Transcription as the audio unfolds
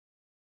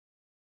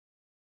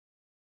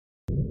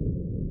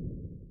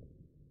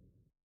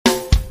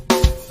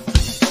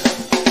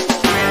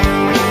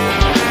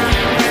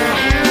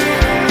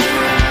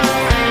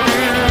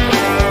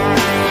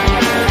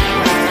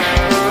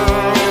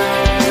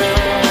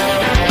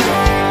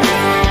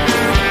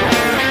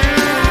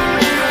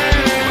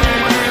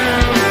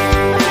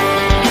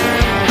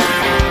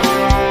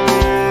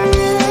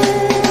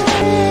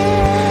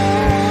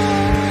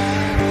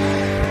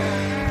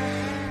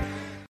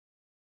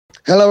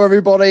Hello,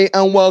 everybody,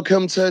 and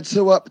welcome to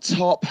Two Up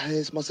Top.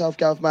 It's myself,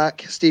 Gav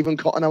Mack, Stephen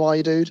Cotton. How are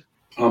you, dude?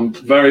 I'm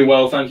very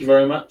well, thank you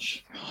very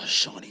much. Oh,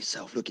 shiny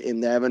self, look at him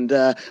there. And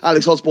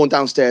Alex Osborne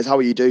downstairs. How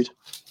are you, dude?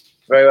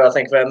 Very well,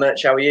 thank you very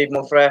much. How are you,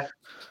 mon frere?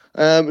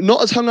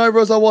 Not as hungover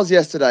as I was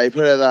yesterday,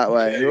 put it that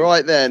way. Okay.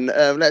 Right then,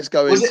 let's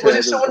go into it. Was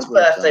it someone's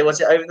birthday?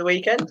 Was it over the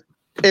weekend?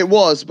 It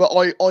was, but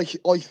I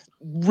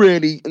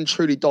really and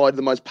truly died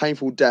the most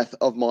painful death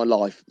of my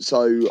life.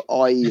 So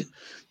I've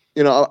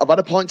had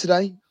a pint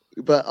today,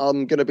 but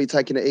I'm going to be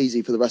taking it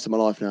easy for the rest of my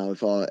life now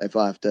if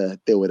I have to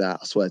deal with that.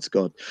 I swear to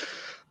God.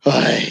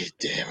 Oh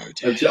dear.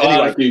 Anyway,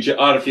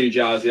 I had a few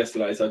jars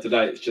yesterday, so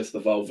today it's just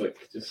the Volvic.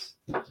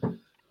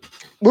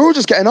 We're all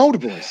just getting older,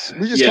 boys.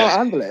 We just can't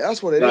handle it.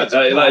 That's what it is.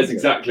 That is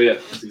exactly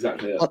it. That's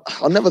exactly it.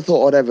 I never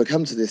thought I'd ever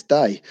come to this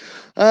day.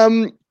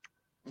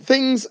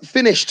 Things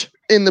finished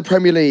in the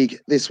Premier League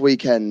this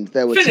weekend.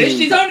 There were finished.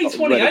 He's only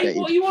 28. Relegated.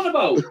 What are you on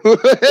about?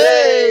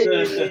 Hey!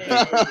 Get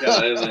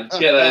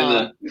that in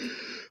there.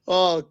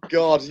 Oh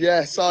God,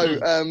 yeah. So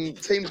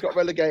teams got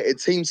relegated.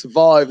 Teams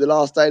survived the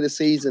last day of the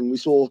season. We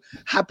saw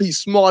happy,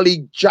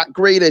 smiley Jack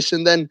Grealish,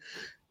 and then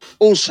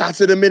all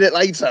shattered a minute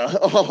later.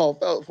 Oh, I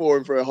felt for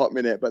him for a hot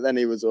minute, but then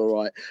he was all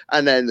right.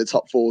 And then the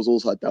top four was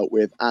also dealt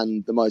with,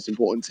 and the most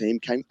important team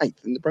came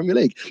 8th in the Premier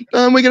League.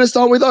 And we're going to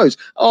start with those.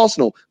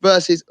 Arsenal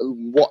versus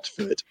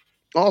Watford.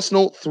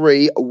 Arsenal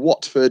 3,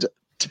 Watford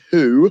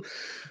 2.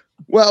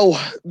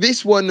 Well,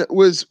 this one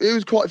was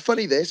quite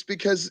funny, this,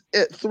 because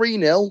at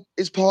 3-0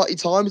 is party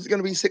time. Is it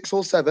going to be 6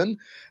 or 7?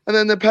 And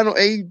then the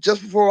penalty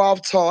just before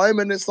half time,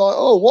 and it's like,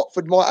 oh,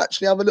 Watford might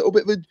actually have a little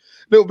bit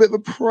of a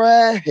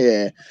prayer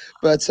here,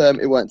 but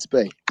it weren't to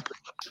be.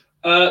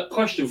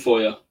 Question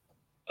for you.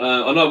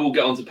 I know we'll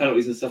get onto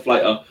penalties and stuff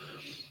later.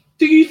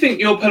 Do you think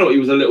your penalty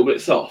was a little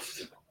bit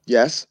soft?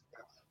 Yes.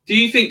 Do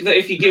you think that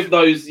if you give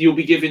those, you'll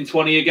be giving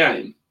 20 a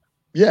game?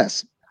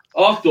 Yes.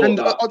 I thought and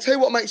that. I'll tell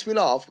you what makes me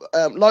laugh.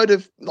 Load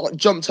of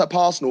jumped up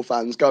Arsenal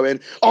fans going,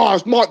 "Oh,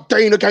 it's Mike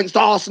Dean against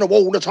Arsenal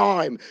all the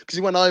time," because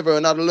he went over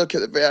and had a look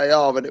at the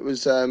VAR and it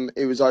was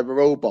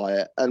overruled by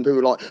it, and people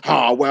were like,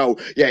 well,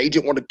 yeah, he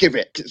didn't want to give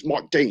it because it's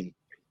Mike Dean.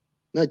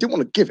 No, he didn't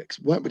want to give it because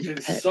it weren't really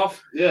it's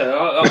soft. Yeah,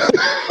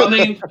 I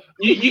mean,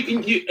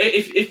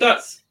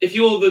 if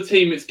you're the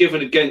team it's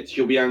given against,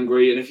 you'll be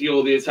angry, and if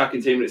you're the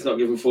attacking team and it's not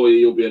given for you,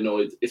 you'll be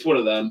annoyed. It's one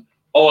of them.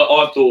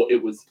 I thought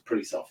it was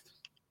pretty soft.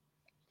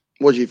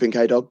 What do you think,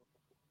 A-Dog?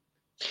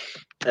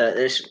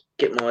 Let's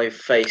get my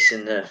face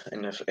in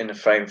the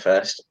frame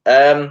first.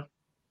 I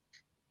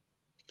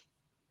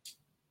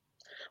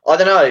don't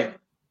know,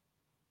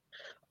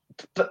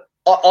 but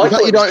I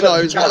thought you don't know.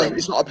 It's not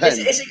a pen.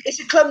 It's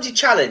a clumsy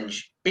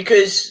challenge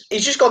because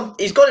he's gone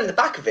in the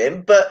back of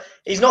him, but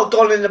he's not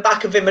gone in the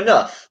back of him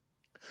enough.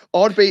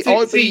 I'd be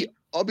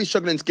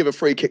struggling to give a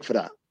free kick for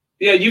that.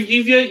 Yeah,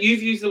 you've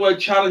used the word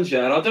challenge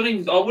there, and I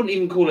wouldn't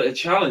even call it a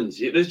challenge.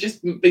 There's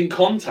just been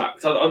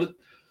contact. Oh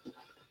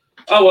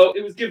well,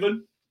 it was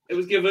given,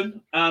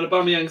 and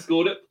Aubameyang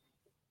scored it.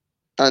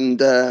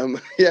 And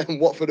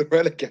Watford are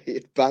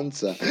relegated.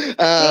 Banter.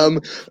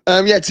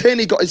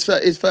 Tierney got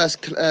his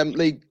first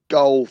league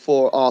goal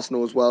for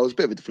Arsenal as well. It was a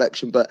bit of a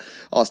deflection, but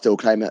I still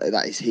claim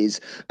that is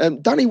his.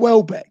 Danny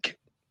Welbeck.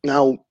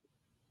 Now,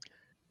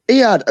 he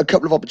had a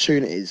couple of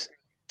opportunities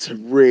to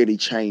really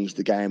change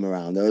the game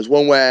around. There was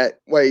one where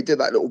he did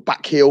that little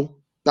back heel.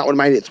 That would have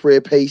made it 3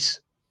 apiece.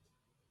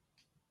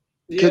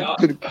 Yeah.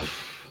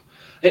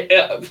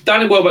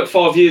 Danny Welbeck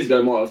 5 years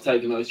ago might have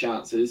taken those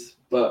chances,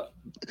 but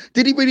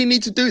did he really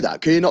need to do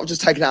that? Could he not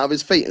just take it out of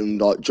his feet and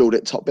jeweled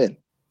it top bin?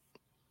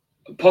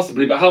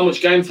 Possibly, but how much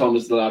game time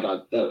has the lad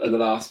had in the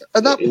last?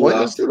 At that point,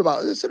 it's still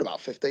about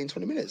 15,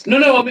 20 minutes. No,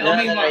 I mean,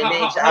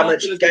 how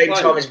much game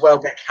time has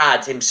Welbeck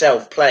had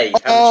himself played?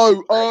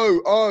 Gotcha.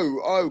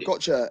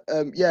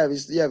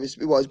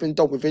 He's been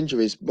dogged with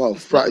injuries. Well,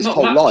 throughout his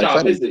whole life,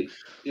 hasn't he?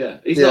 Yeah,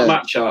 he's not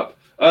match up.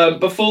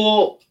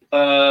 Before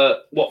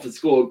Watford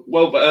scored,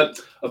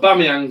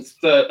 Aubameyang's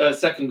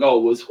second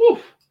goal was,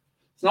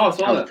 it's nice,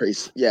 wasn't it?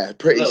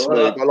 Pretty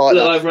smooth. I like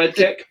that. Overhead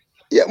kick.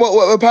 Yeah,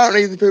 well,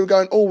 apparently the people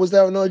going, was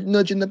there a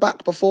nudge in the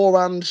back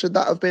beforehand? Should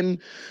that have been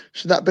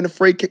a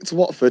free kick to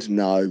Watford?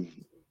 No,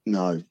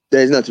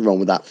 there's nothing wrong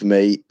with that for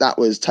me. That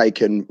was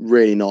taken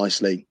really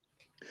nicely.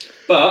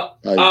 But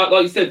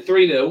like you said,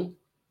 3-0.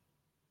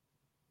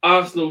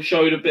 Arsenal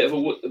showed a bit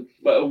of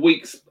a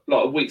weak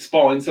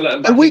spine to let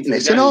them back. A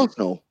weakness in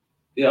Arsenal.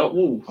 Yeah, I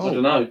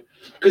don't know,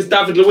 because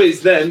David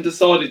Luiz then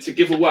decided to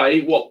give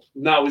away what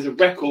now is a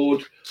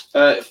record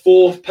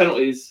 4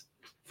 penalties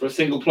for a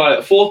single player.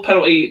 4th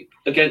penalty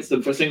against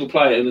them for a single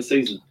player in the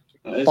season.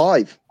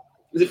 5.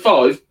 Is it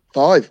 5?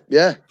 5,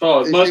 yeah.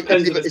 5. Most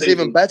pens of the season. It's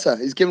even better.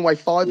 He's given away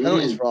 5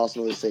 penalties for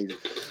Arsenal this season,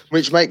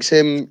 which makes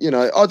him,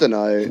 I don't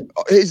know.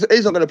 He's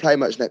not going to play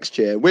much next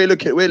year. We're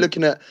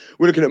looking at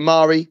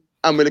Mari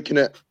and we're looking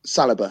at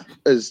Saliba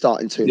as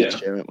starting 2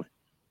 next year, aren't we?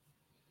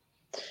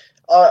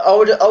 I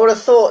would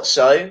have thought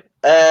so,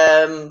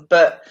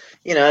 but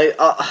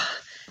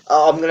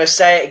I'm going to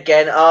say it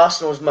again.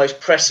 Arsenal's most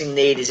pressing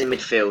need is in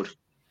midfield.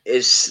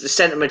 Is the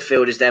centre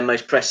midfield is their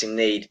most pressing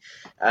need,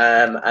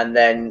 And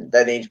then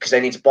they need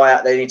to buy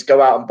out. They need to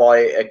go out and buy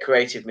a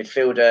creative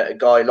midfielder, a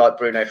guy like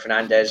Bruno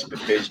Fernandes,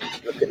 because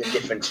look at the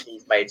difference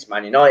he's made to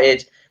Man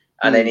United.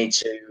 And they need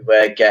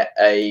to get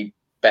a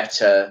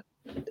better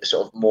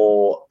sort of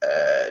more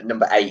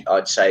number 8,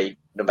 I'd say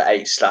number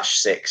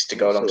 8/6 to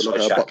go alongside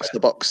like Xhaka. The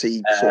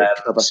boxy sort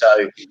of cover.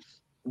 So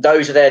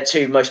those are their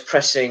two most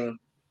pressing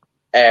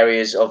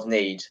areas of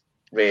need,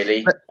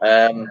 really.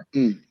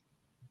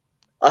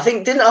 I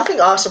think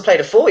Arsenal played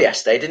a 4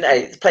 yesterday, didn't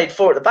they? They played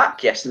 4 at the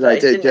back yesterday,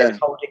 didn't they? With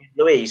Holding and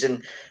Luiz,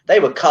 and they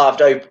were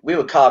carved open. We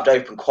were carved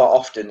open quite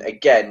often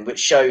again, which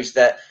shows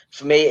that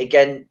for me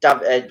again,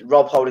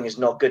 Rob Holding is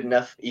not good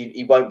enough.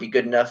 He won't be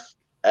good enough,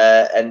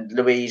 and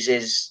Luiz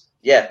is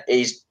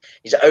he's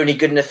only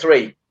good in a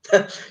 3.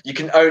 You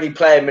can only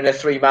play him in a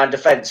 3-man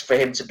defence for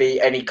him to be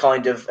any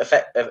kind of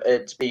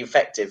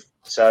effective.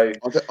 So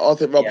I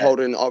think Rob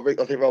Holding. I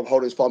think Rob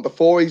Holding's fine.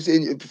 Before his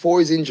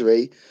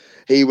injury,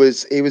 he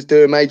was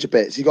doing major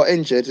bits. He got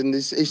injured, and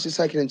it's just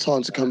taking him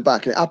time to come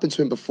back. And it happened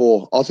to him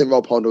before. I think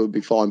Rob Holding would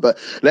be fine. But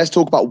let's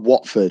talk about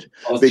Watford.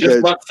 I was just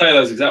about to say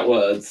those exact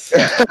words.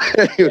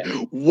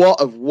 What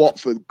have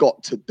Watford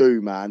got to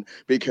do, man?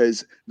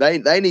 Because they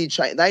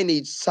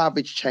need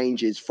savage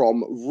changes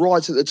from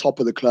right at the top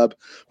of the club,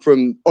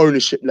 from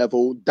ownership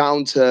level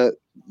down to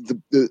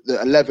the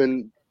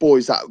 11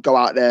 boys that go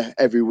out there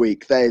every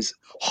week. There's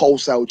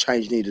wholesale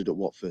change needed at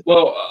Watford.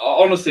 Well,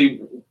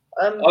 honestly,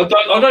 I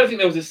don't think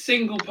there was a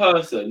single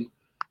person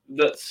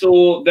that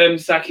saw them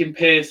sacking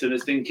Pearson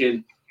as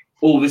thinking,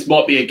 "Oh, this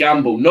might be a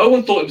gamble." No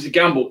one thought it was a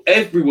gamble.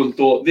 Everyone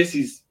thought this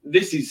is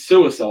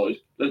suicide.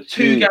 There's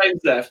 2 games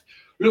left.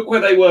 Look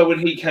where they were when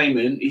he came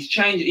in. He's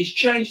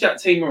changed that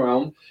team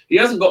around. He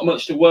hasn't got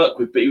much to work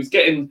with, but he was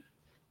getting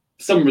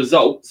some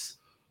results.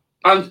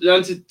 And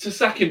to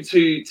sack him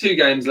two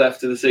games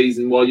left of the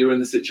season while you're in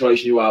the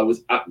situation you are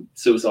was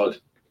suicide.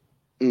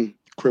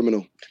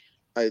 Criminal.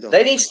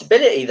 They need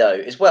stability though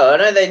as well. I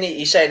know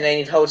you're saying they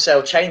need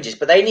wholesale changes,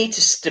 but they need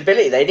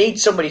stability. They need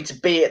somebody to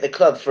be at the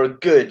club for a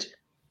good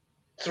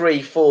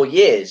 3-4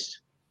 years.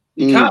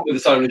 You can't with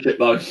this ownership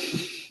though.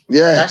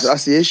 Yeah,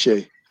 that's the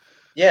issue.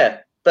 Yeah,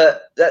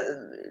 but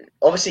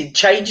obviously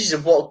changes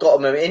of what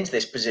got them into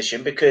this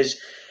position, because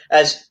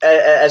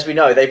as we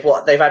know, they've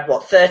had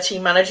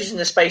 13 managers in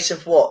the space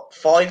of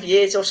 5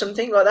 years or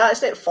something like that,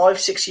 isn't it?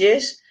 5-6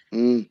 years.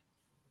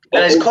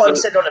 And as Colin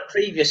said on a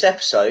previous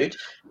episode,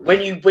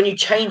 when you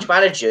change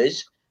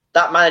managers,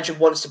 that manager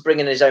wants to bring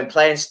in his own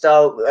playing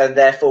style and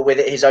therefore with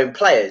it his own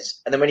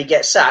players. And then when he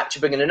gets sacked,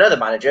 you bring in another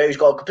manager who's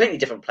got a completely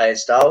different playing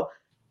style.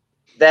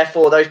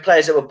 Therefore, those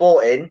players that were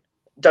brought in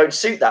don't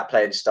suit that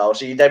playing style.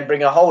 So you then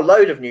bring a whole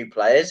load of new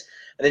players,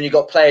 and then you've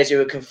got players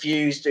who are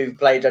confused, who've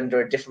played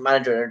under a different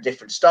manager and a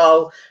different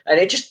style, and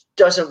it just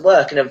doesn't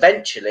work. And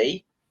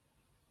eventually,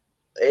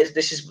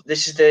 this is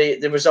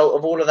the result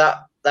of all of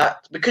that.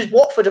 Because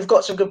Watford have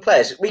got some good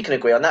players, we can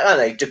agree on that, aren't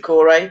they?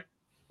 Doucouré,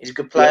 he's a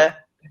good player.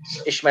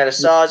 Yeah. Ismail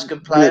Assar's a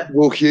good player.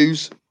 Will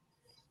Hughes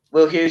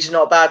is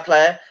not a bad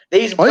player.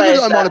 These are I players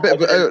think I mind a bit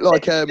of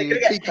like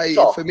PK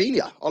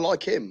Firmina. I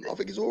like him. I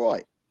think he's all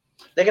right.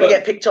 They're going to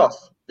get picked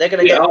off. They're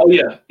going to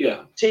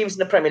get teams in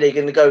the Premier League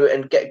going to go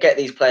and get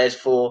these players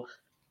for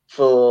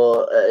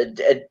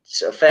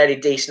a fairly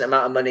decent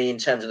amount of money in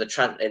terms of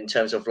in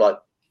terms of like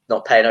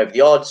not paying over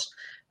the odds.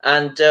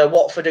 And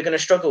Watford are going to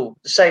struggle.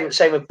 The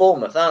same with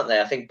Bournemouth, aren't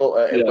they? I think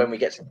when we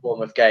get to the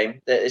Bournemouth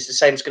game, it's the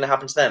same is going to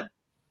happen to them.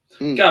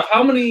 Gav,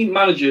 how many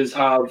managers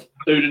have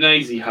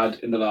Udinese had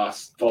in the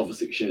last 5 or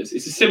 6 years?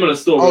 It's a similar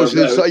story.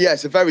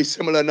 It's a very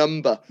similar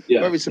number.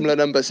 Yeah. Very similar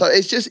number. So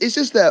it's just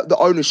the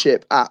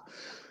ownership at,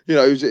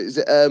 is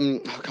it I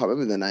can't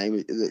remember the name.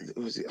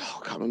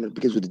 I can't remember. It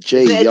begins with a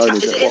G. Is it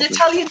an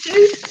Italian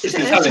dude? It's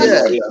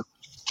Italian.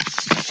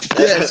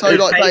 Yeah. So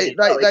like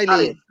they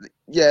need.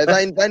 Yeah,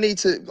 they need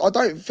to. I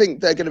don't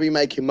think they're going to be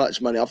making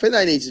much money. I think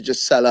they need to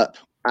just sell up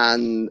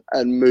and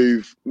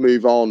move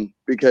on,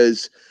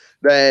 because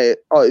they're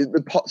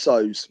the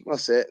Pozzos.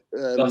 That's it.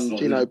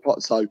 Gino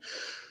Pozzo.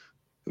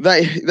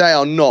 They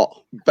are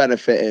not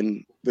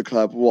benefiting the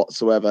club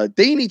whatsoever.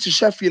 Deeney to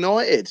Sheffield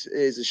United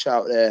is a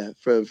shout there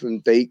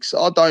from Deeks.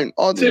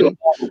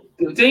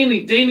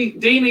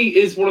 Deeney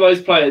is one of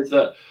those players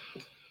that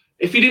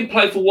if he didn't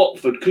play for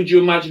Watford, could you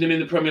imagine him in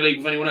the Premier League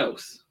with anyone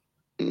else?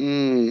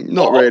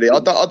 Not really. I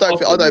don't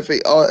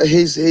think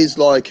he's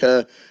like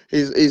a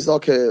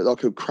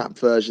crap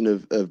version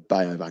of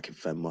Bayo back in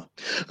Fenway.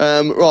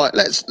 Right,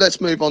 let's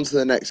move on to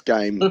the next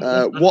game.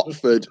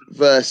 Watford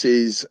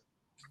versus.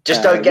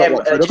 Just don't get.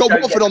 I've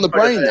got Watford on the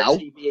brain now.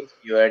 TV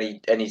interview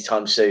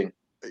anytime soon.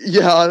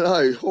 Yeah, I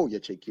know. Oh, you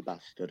cheeky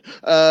bastard.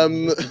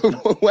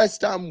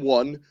 West Ham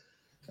won.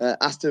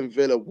 Aston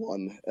Villa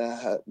won.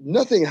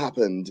 Nothing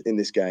happened in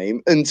this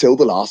game until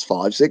the last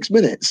 5-6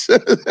 minutes.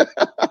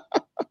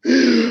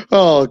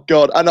 Oh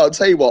God! And I'll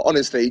tell you what,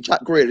 honestly,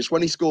 Jack Grealish,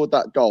 when he scored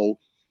that goal,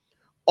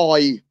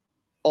 I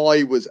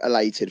was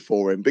elated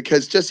for him,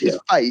 because just his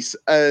face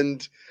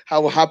and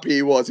how happy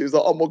he was. He was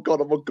like, "Oh my God,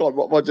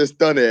 what have I just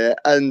done here?"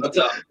 And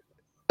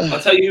I'll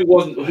tell you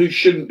who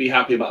shouldn't be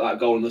happy about that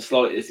goal in the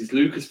slightest is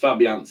Lucas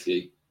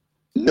Fabianski.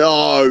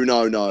 No.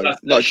 Imagine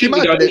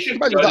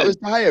that was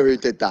De Gea who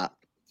did that.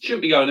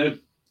 Shouldn't be going in.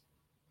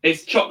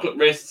 It's chocolate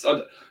wrists.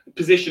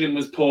 Positioning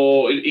was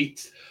poor.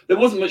 There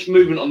wasn't much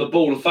movement on the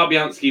ball, and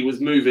Fabianski was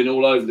moving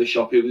all over the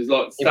shop. It was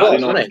like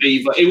Saturday Night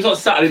Fever. It was like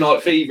Saturday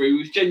Night Fever. He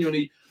was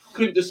genuinely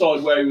couldn't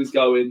decide where he was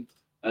going,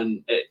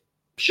 and it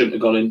shouldn't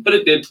have gone in, but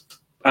it did.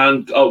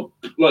 And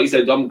like you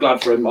said, I'm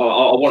glad for him. I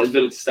wanted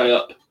Villa to stay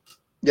up.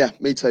 Yeah,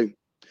 me too.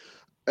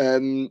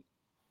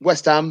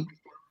 West Ham,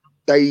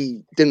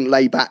 they didn't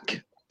lay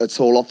back at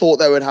all. I thought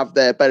they would have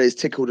their bellies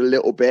tickled a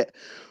little bit,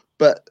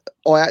 but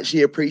I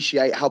actually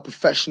appreciate how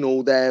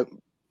professional their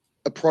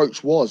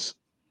approach was.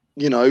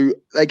 You know,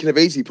 they could have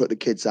easily put the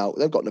kids out.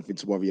 They've got nothing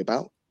to worry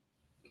about.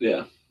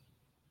 Yeah.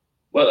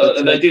 Well,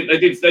 and they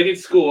did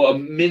score a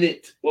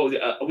minute. What was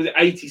it? Was it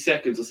 80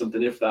 seconds or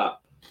something? If that.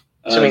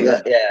 Something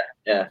that,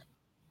 yeah.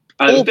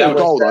 And a bit of a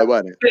goal, though,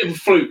 wasn't it? Bit of a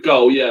fluke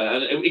goal, yeah,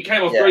 and it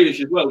came off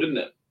Grealish as well, didn't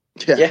it?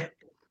 Yeah.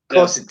 Of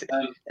course,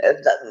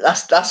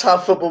 that's how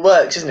football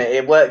works, isn't it?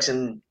 It works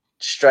in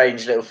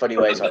strange little funny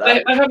ways like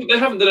that. They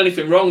haven't done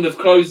anything wrong. They've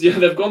closed. Yeah,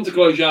 they've gone to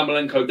close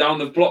Yarmolenko down.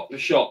 They've blocked the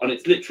shot, and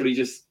it's literally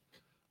just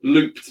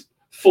looped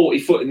 40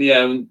 foot in the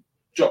air and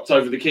dropped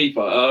over the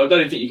keeper. I don't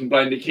even think you can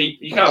blame the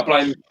keeper. You can't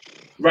blame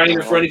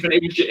Reina for anything.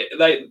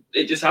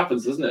 It just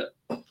happens, doesn't it?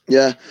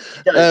 Yeah.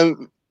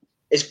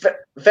 It's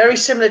very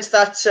similar to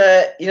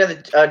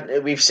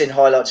that. We've seen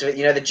highlights of it.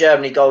 You know, the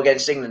Germany goal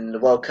against England in the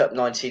World Cup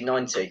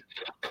 1990.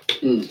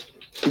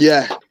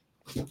 Yeah.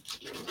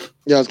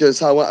 Yeah, I was going to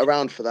say I went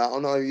around for that. I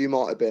know you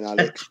might have been,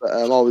 Alex, but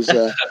I was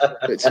a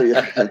bit too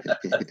young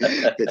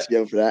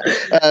for that.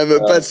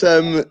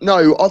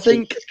 No, I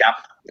think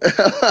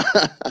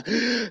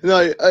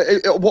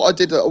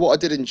what I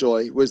did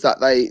enjoy was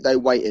that they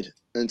waited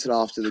until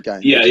after the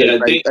game. Yeah,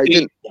 they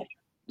didn't.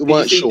 They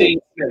weren't sure.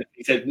 He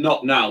said,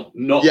 "Not now,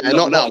 not yet.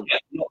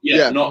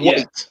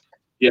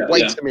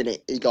 Wait a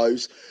minute." He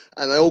goes,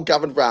 and they all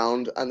gathered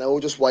round, and they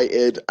all just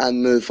waited,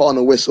 and the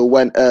final whistle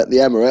went at the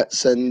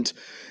Emirates, and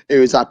it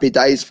was happy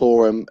days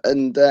for them.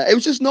 And it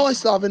was just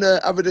nice having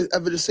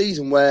a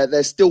season where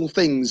there's still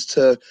things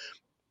to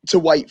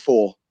wait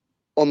for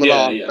on the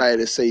last day of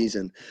the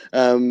season,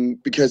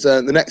 because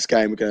the next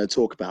game we're going to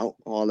talk about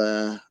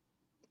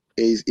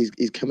is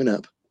coming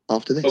up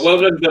after this. But well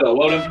done, Villa.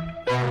 Well done.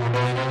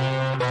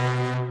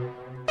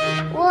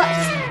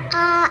 What's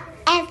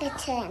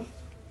Everton?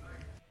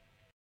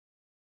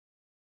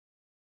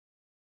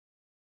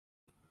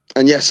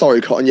 And yeah,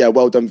 sorry, Cotton. Yeah,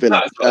 well done,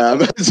 Villa. Well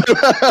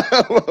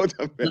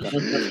done,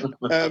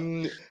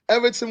 Villa.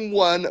 Everton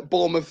 1,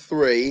 Bournemouth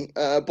 3.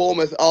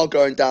 Bournemouth are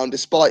going down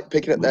despite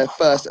picking up their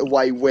first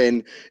away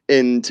win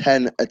in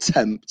 10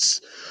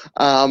 attempts.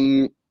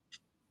 Too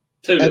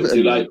little,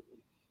 too late.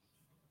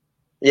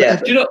 Yeah.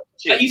 Do you know?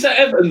 You say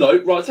Everton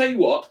though, right? I'll tell you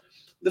what.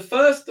 The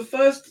first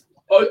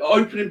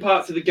opening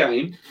parts of the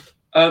game,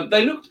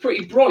 they looked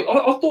pretty bright.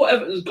 I thought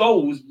Everton's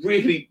goal was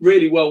really,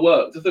 really well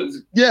worked. I thought it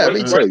was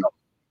me too.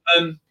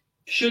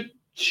 Should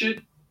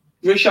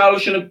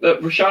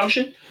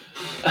Richarlison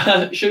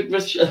I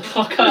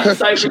can't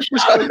say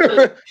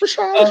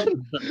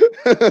Richarlison.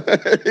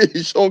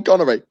 Sean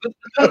Connery.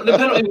 The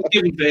penalty was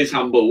given for his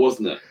handball,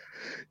 wasn't it?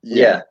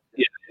 Yeah,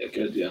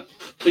 good, yeah.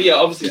 But yeah,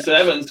 obviously, so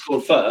Everton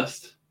scored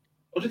first.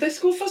 Or did they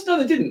score first? No,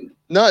 they didn't.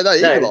 No,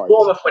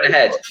 Bournemouth went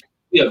ahead.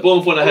 Yeah,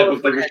 Bournemouth went ahead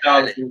with the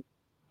Richarlison.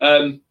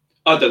 I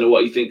don't know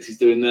what he thinks he's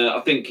doing there. I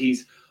think he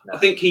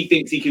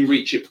thinks he can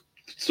reach it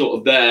sort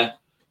of there.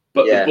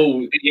 But the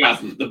ball, he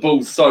hasn't. The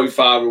ball's so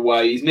far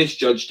away. He's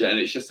misjudged it, and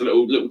it's just a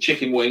little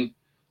chicken wing,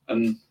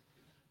 and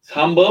it's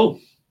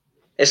humble.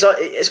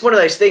 It's one of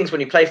those things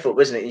when you play football,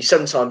 isn't it?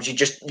 Sometimes you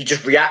just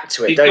react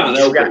to it, don't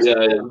you?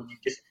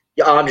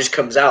 Your arm just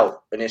comes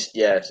out, and it's.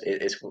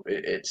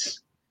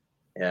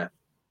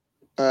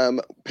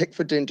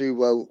 Pickford didn't do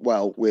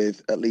well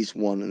with at least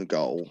one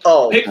goal.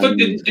 Oh, Pickford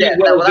didn't do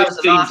well that this was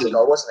the last season,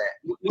 goal, wasn't it?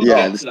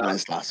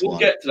 We'll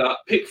get to that.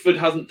 Pickford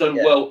hasn't done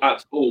well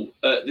at all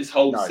this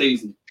whole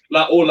season.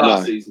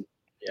 Last season.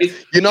 Yeah.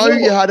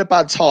 You had a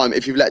bad time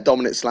if you've let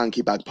Dominic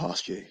Solanke bag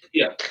past you.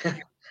 Yeah.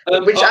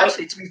 Which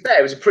actually, to be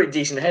fair, was a pretty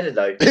decent header,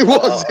 though. It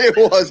was,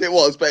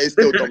 but it's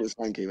still Dominic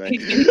Solanke,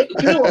 mate. You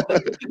know what?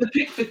 The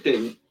Pickford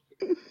thing,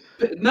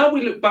 now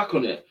we look back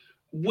on it,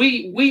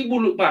 we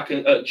will look back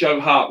at Joe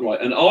Hart, right?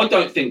 And I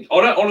don't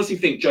honestly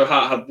think Joe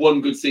Hart had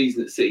one good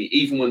season at City,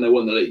 even when they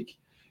won the league.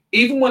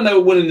 Even when they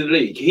were winning the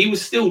league, he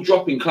was still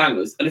dropping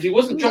clangers. And if he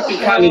wasn't dropping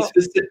clangers for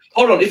City,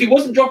 if he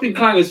wasn't dropping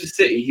clangers for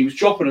City, he was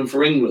dropping them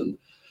for England.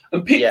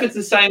 And Pickford's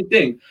the same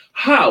thing.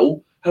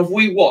 How have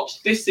we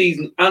watched this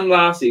season and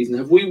last season?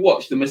 Have we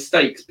watched the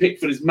mistakes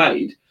Pickford has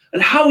made?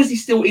 And how is he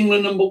still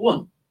England number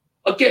one?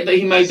 I get that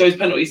he made those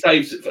penalty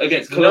saves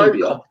against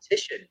Colombia. No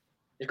competition.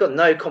 He's got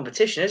no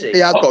competition, has he? He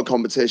has got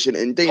competition.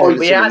 Indeed.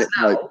 He has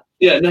now.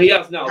 Yeah, no, he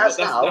has now. That's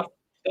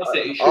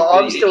it.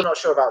 I'm still not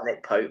sure about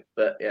Nick Pope,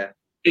 but yeah.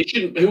 It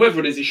shouldn't. Whoever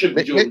it is, it shouldn't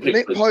be Jordan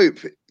Pickford.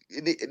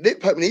 Nick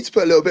Pope needs to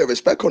put a little bit of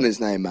respect on his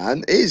name,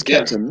 man. He's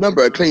kept a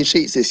number of clean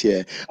sheets this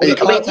year, and you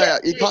can't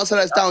say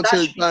that's down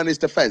to Burnley's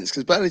defence,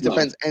 because Burnley's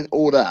defence ain't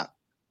all that.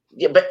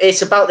 Yeah, but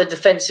it's about the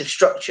defensive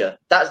structure.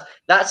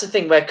 That's the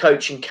thing where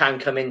coaching can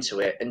come into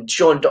it. And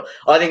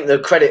I think the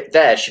credit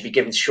there should be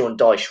given to Sean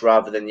Dyche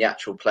rather than the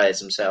actual players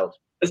themselves.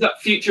 Is that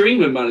future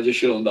England manager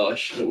Sean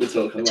Dyche that we're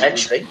talking about?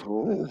 Potentially.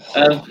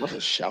 What a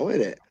show,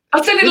 isn't it?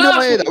 I said it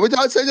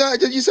last week.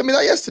 Did you send me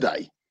that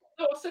yesterday?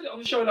 No, I said it on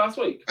the show last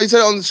week. You said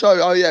it on the show.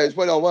 Oh yeah, it's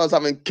when I was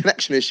having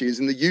connection issues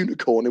in the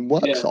Unicorn in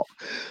Worksop.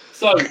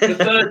 So the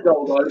third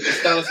goal, though, the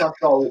Stanislas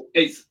goal,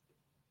 it's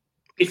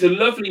a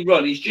lovely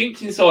run. He's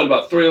jinked inside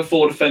about 3 or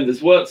 4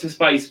 defenders, worked some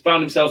space,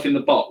 found himself in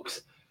the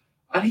box,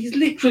 and he's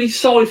literally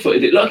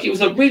side-footed it like it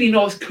was a really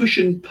nice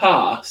cushioned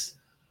pass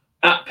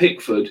at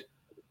Pickford,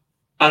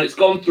 and it's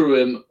gone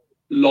through him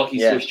like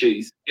he's Swiss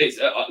cheese. It's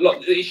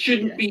it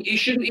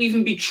shouldn't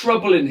even be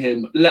troubling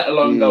him, let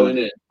alone going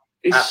in.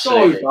 It's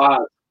Absolutely. So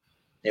bad.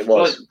 It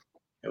was.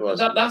 It was.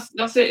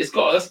 That's it.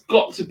 That's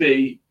got to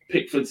be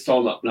Pickford's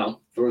time up now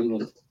for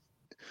England.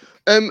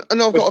 And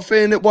I've got a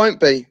feeling it won't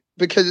be,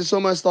 because it's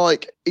almost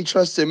like he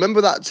trusts him.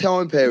 Remember that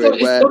time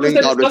period where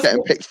Lingard was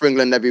getting picked for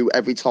England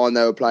every time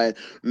they were playing,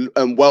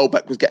 and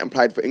Welbeck was getting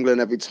played for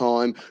England every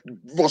time.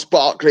 Ross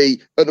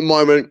Barkley, at the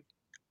moment,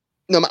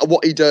 no matter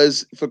what he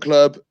does for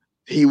club,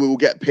 he will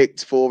get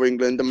picked for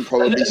England and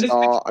probably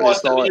start. And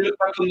it's like,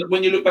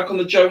 when you look back on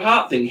the Joe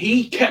Hart thing,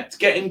 he kept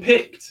getting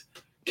picked.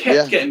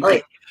 Getting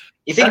picked.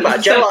 You think about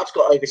it, Joe Hart's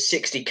got over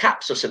 60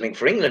 caps or something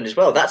for England as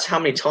well. That's how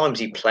many times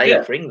he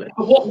played for England.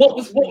 But what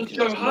was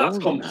Joe Hart's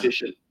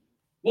competition?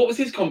 What was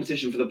his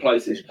competition for the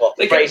places?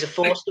 Fraser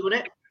Forster,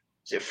 wasn't it?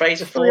 Is it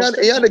Fraser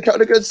Forster? He had a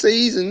couple of good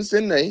seasons,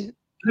 didn't he?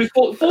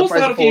 Forster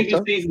had a few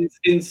good seasons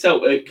in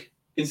Celtic,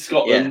 in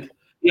Scotland. Yeah.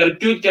 He had a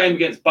good game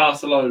against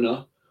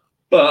Barcelona.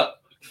 But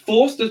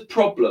Forster's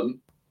problem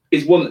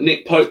is one that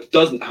Nick Pope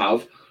doesn't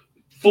have.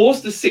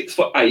 Forster's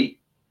 6'8",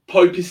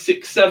 Pope is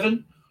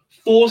 6'7".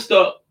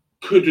 Forster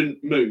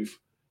couldn't move.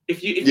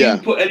 If you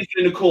put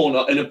anything in a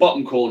corner, in a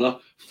bottom corner,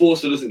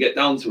 Forster doesn't get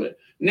down to it.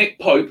 Nick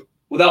Pope,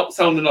 without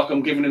sounding like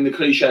I'm giving him the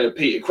cliche of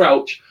Peter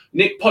Crouch,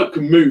 Nick Pope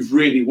can move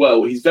really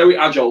well. He's very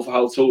agile for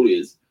how tall he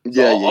is.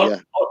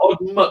 I'd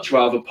much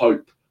rather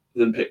Pope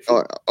than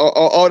Pickford.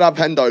 I'd have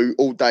Hendo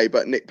all day,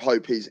 but Nick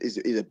Pope is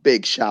a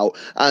big shout.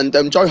 And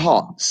Joe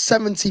Hart,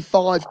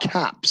 75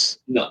 caps.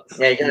 Nuts.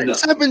 There you go.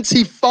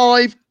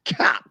 75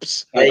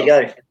 caps. There you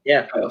go.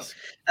 Yeah.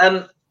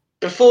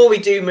 Before we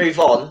do move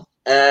on,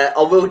 I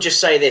will just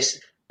say this.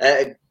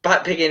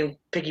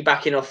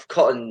 Piggybacking off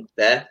Cotton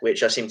there,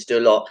 which I seem to do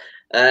a lot.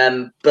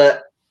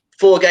 But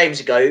 4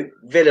 games ago,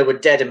 Villa were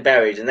dead and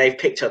buried, and they've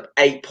picked up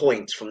 8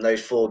 points from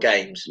those 4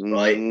 games,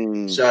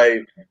 right?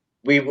 So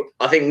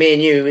I think me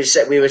and you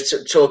we were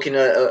talking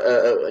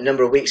a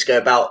number of weeks ago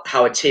about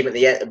how a team at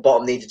the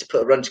bottom needed to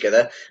put a run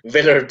together.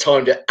 Villa have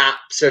timed it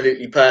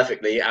absolutely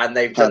perfectly, and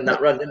they've done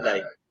that run, didn't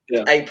they?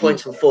 Yeah. 8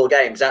 points from 4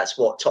 games. That's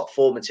what top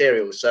 4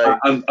 material. So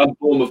and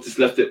Bournemouth just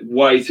left it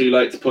way too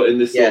late to put in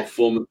this sort of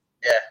form.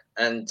 Yeah.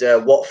 And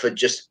Watford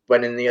just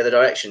went in the other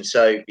direction.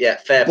 So,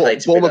 fair play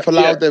to Bournemouth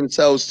allowed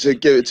themselves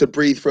to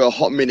breathe through a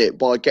hot minute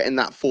by getting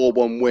that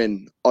 4-1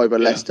 win over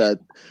Leicester.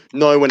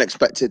 No one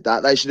expected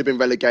that. They should have been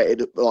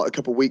relegated like a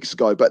couple of weeks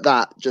ago, but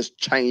that just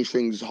changed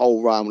things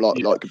whole round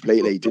like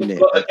completely, didn't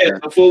it? But again,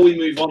 before we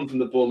move on from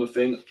the Bournemouth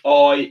thing,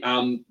 I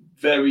am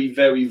very,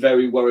 very,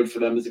 very worried for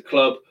them as a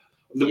club.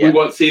 We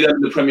won't see them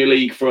in the Premier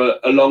League for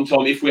a long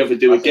time if we ever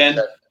do again.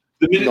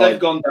 The minute they've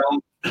gone down,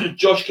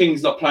 Josh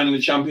King's not playing in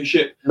the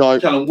Championship. No.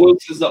 Callum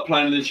Wilson's not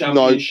playing in the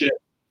Championship.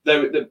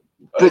 No.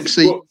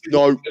 Brooksy,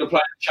 no. Going to play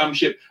in the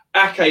Championship.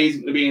 Ake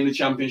isn't going to be in the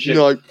Championship.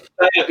 No.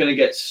 They are going to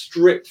get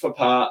stripped for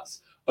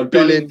parts. I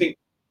don't even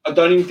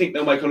think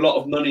they'll make a lot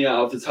of money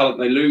out of the talent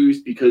they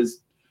lose,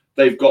 because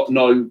they've got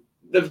no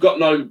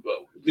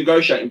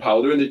negotiating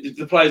power.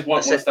 The players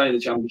won't want to stay in the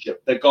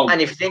Championship. They're gone. And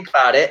if you think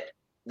about it,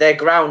 their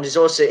ground is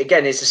also,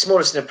 again, it's the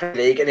smallest in the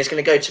Premier League, and it's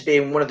going to go to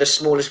being one of the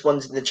smallest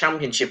ones in the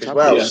Championship as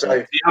well. So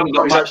you haven't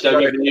got much their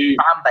revenue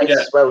fan base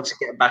as well to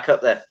get back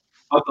up there.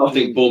 I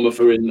think Bournemouth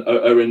are in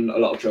a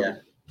lot of trouble.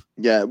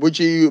 Yeah. Would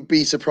you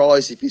be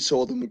surprised if you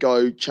saw them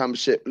go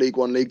Championship, League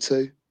 1, League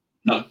 2?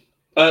 No.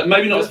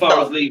 Maybe not as far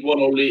as League 1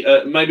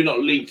 or maybe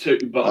not League 2,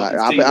 but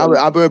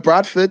Abu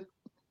Bradford.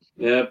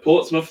 Yeah,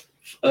 Portsmouth.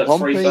 3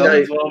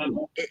 as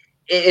well.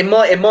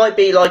 It might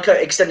be like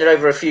extended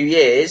over a few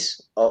years.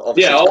 Not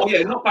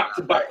back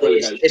to back.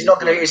 It's not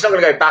going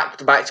to go back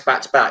to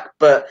back.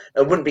 But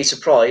I wouldn't be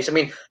surprised. I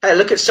mean, hey,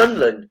 look at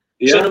Sunderland.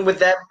 Yeah. Sunderland with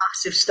their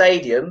massive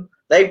stadium,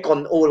 they've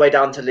gone all the way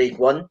down to League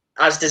 1,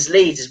 as does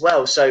Leeds as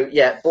well. So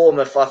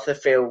Bournemouth, I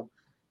feel,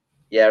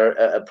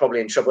 are probably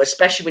in trouble,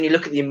 especially when you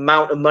look at the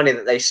amount of money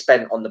that they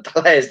spent on the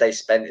players they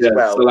spent as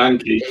well.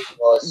 Solanke.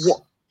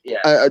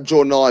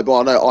 Jordan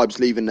Ibe, I know Ibe's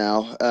leaving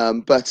now.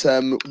 But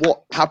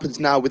what happens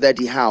now with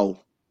Eddie Howe?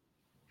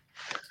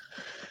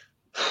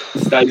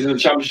 Stays in the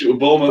Championship with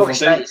Bournemouth, I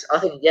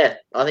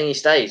think he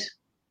stays.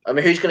 I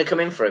mean, who's going to come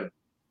in for him?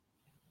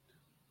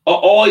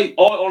 I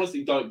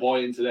honestly don't buy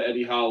into the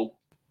Eddie Howe.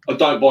 I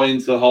don't buy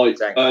into the hype.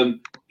 Exactly.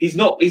 He's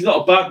not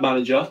a bad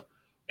manager.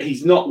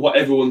 He's not what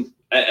everyone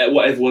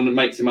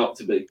makes him out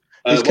to be.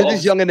 It's because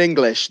he's young and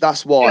English.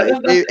 That's why. Yeah,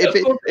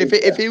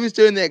 If he was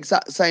doing the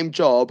exact same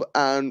job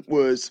and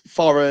was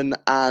foreign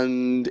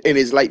and in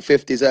his late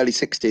 50s, early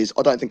 60s,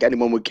 I don't think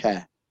anyone would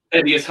care.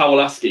 Elias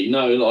Howlaski,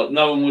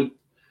 no one would.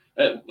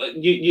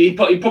 He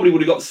probably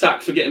would have got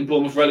sacked for getting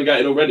Bournemouth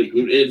relegated already.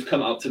 It'd have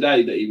come out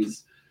today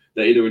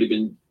that he'd already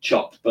been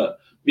chopped. But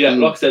yeah,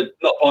 like I said,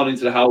 not buying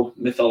into the Howe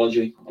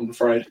mythology, I'm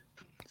afraid.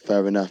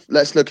 Fair enough.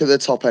 Let's look at the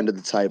top end of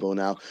the table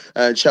now.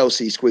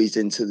 Chelsea squeezed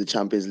into the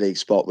Champions League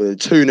spot with a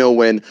 2-0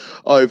 win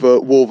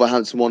over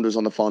Wolverhampton Wanderers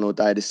on the final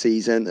day of the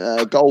season.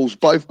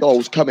 Both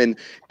goals coming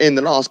in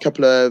the last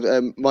couple of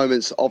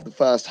moments of the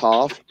first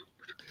half.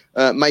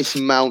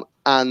 Mason Mount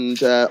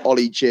and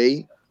Ollie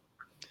G.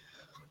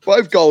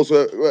 Both goals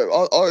were.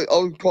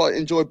 I quite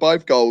enjoyed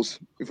both goals,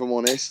 if I'm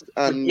honest,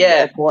 and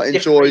I quite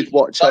enjoyed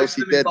what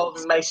Chelsea did.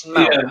 Mason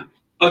Mount. Yeah,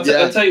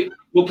 I'll tell you.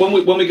 When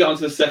we get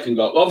onto the second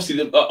goal, obviously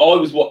I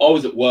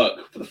was at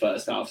work for the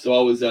first half, so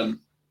I was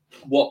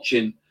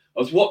watching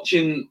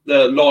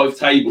the live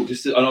table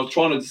and I was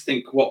trying to just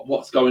think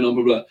what's going on,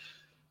 blah blah.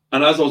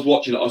 And as I was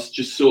watching it, I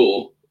just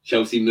saw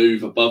Chelsea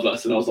move above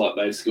us, and I was like,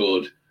 they've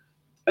scored.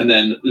 And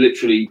then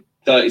literally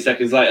 30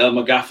 seconds later,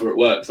 my gaffer at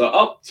work was like,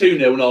 up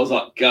 2-0, and I was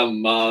like,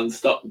 come on,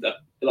 stop that!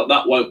 Like,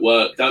 that won't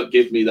work. Don't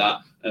give me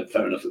that.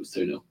 Fair enough, it was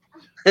 2-0.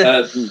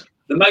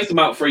 The Mason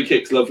Mount free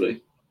kick's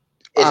lovely.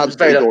 It's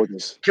very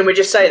gorgeous. Can we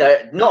just say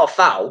though, not a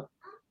foul?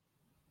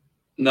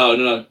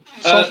 No.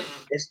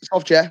 It's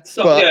soft, yeah.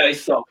 Yeah,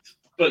 it's soft,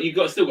 but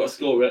still got to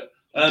score it.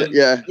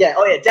 Yeah.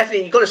 Oh yeah,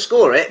 definitely. You've got to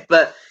score it,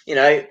 but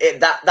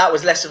that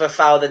was less of a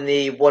foul than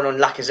the one on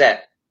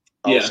Lacazette.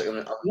 Yeah.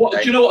 Do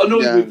you know what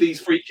annoys me with these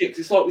free kicks?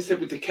 It's like we said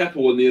with the Kepa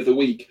one the other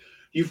week.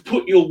 You've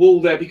put your wall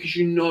there because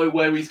you know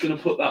where he's going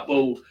to put that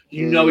ball.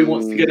 You know he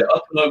wants to get it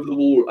up and over the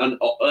wall, and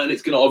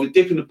it's going to either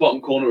dip in the bottom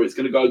corner or it's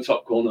going to go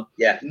top corner.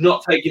 Yeah.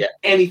 Not taking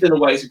anything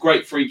away. It's a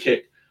great free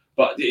kick,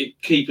 but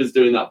keepers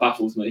doing that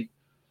baffles me.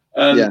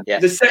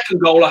 The second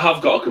goal, I have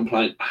got a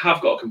complaint.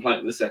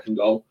 With the second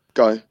goal.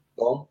 Go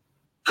on.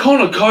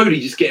 Connor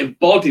Cody just getting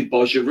bodied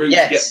by Giroud to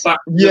get back.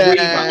 He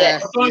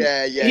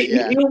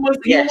almost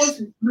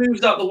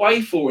moves out the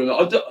way for him.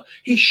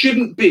 He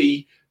shouldn't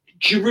be.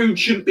 Giroud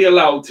shouldn't be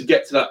allowed to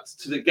get to that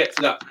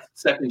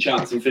second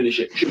chance and finish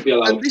it. Shouldn't be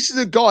allowed. And this is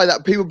a guy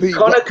that people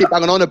keep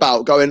banging on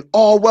about, going,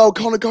 "Oh well,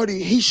 Connor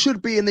Cody, he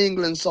should be in the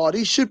England side.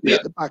 He should be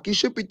at the back. He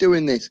should be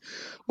doing this."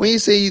 When you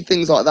see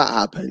things like that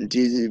happen,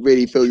 do you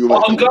really feel you're?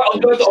 I'm glad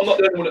that I'm not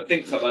the only one that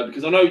thinks like that,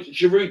 because I know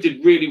Giroud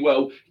did really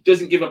well. He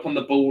doesn't give up on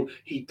the ball.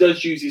 He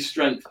does use his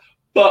strength,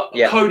 but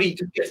Cody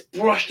just gets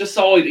brushed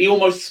aside. He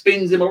almost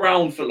spins him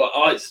around for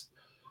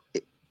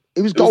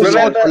It was goal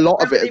side for a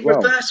lot of it as well.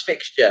 Reverse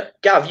fixture,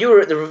 Gav. You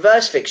were at the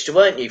reverse fixture,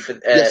 weren't you?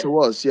 Yes, I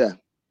was. Yeah.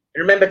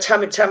 Remember,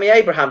 Tammy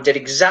Abraham did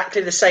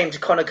exactly the same to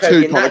Connor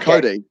Cody in that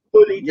game.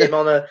 Bullied him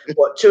on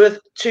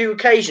two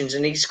occasions,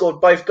 and he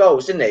scored both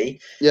goals, didn't he?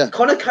 Yeah.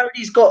 Connor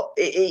Cody's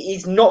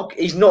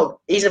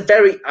he's a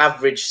very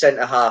average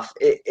centre half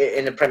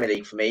in the Premier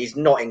League for me. He's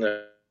not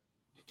England.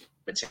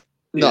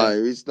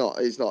 No, he's not.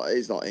 He's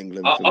not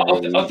England.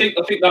 I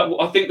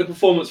think the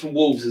performance from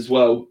Wolves as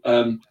well.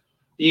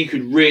 You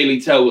could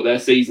really tell that their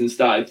season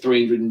started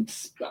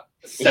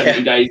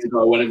 370 days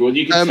ago, whenever.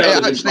 You could tell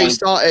it actually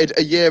started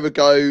a year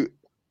ago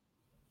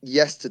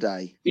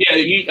yesterday. Yeah,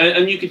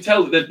 you could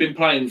tell that they'd been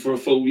playing for a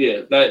full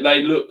year.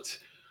 They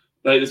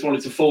just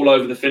wanted to fall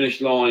over the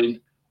finish line.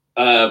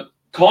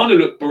 Kind of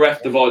looked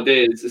bereft of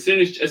ideas. As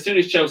soon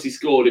as Chelsea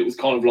scored, it was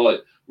kind of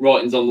like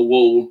writings on the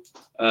wall.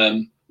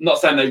 I'm not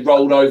saying they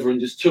rolled over and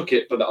just took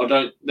it, but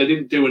they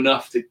didn't do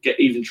enough to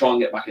try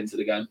and get back into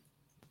the game.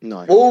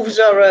 No. Wolves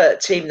are a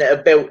team that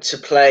are built to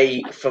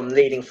play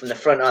leading from the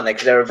front, aren't they?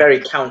 Because they're a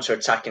very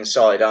counter-attacking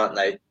side, aren't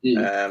they?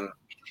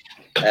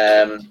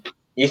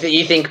 You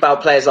think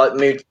about players like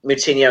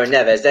Moutinho and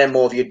Neves. They're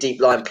more of your deep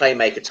line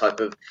playmaker type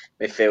of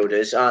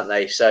midfielders, aren't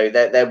they? So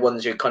they're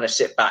ones who kind of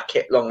sit back,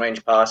 hit long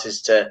range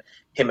passes to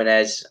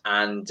Jimenez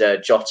and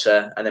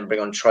Jota, and then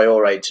bring on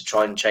Traore to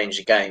try and change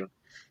the game.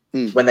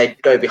 When they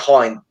go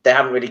behind, they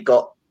haven't really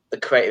got the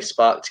creative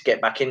spark to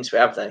get back into it,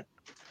 have they?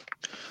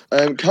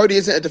 Cody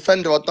isn't a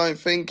defender. I don't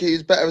think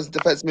he's better as a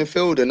defensive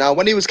midfielder. Now,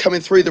 when he was coming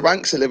through the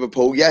ranks at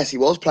Liverpool, yes, he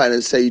was playing a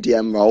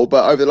CDM role,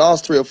 but over the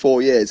last 3 or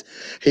 4 years,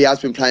 he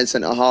has been playing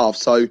centre half.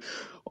 So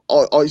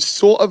I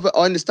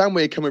understand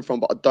where you're coming from,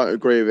 but I don't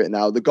agree with it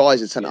now. The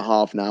guy's at centre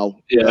half now.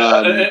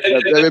 Yeah,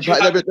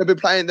 they've been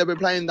playing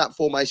that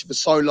formation for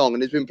so long,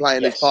 and he's been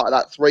playing as part of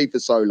that 3 for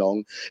so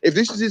long. If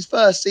this was his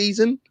first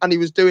season and he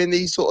was doing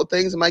these sort of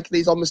things and making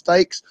these odd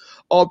mistakes,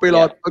 I'd be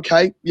like,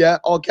 okay, yeah,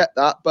 I'll get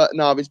that. But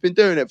no, he's been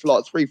doing it for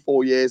like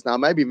 3-4 years now,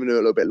 maybe even a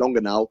little bit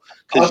longer now.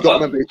 Because you've got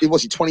to remember,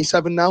 was he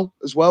 27 now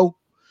as well?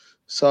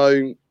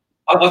 So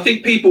I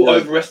think people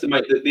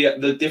overestimate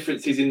the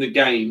differences in the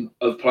game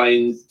of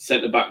playing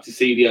centre back to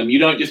CDM. You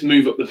don't just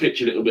move up the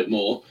pitch a little bit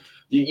more.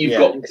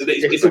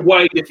 It's a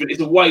way different.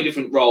 It's a way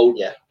different role.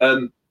 Yeah.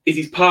 Is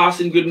his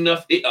passing good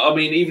enough?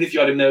 Even if you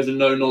had him there as a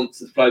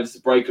no-nonsense player to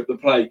break up the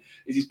play,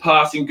 is his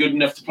passing good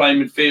enough to play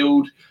in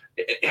midfield?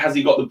 Has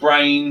he got the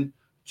brain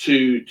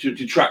to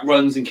track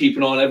runs and keep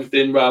an eye on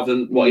everything rather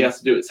than what he has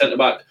to do at centre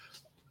back.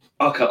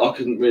 I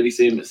couldn't really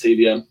see him at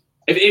CDM.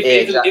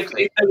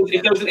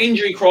 If there was an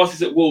injury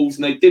crisis at Wolves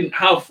and they didn't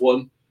have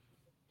one,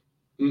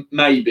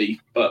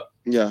 maybe, but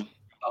yeah.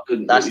 I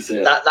couldn't really see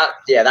it.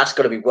 That's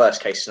got to be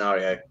worst case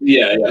scenario.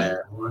 Yeah.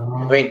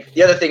 I mean,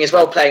 the other thing as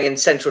well, playing in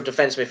central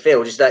defence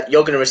midfield, is that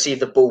you're going to receive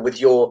the ball with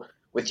your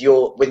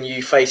when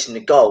you facing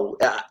the goal.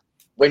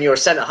 When you're a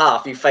centre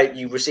half,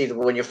 you receive the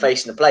ball when you're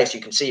facing the play, so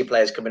you can see your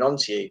players coming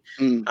onto you.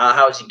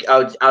 How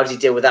does he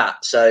deal with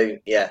that? So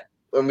yeah,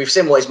 when we've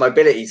seen what his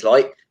mobility's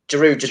like,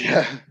 Giroud just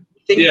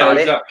think about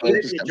exactly.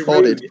 it.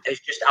 Giroud is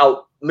just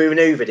out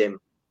maneuvered him.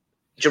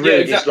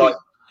 Giroud is like.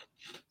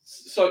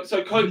 So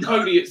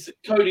Cody at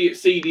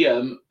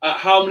CDM.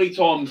 How many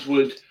times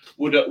would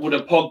a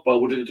Pogba,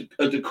 would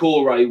a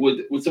Decore,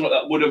 would something like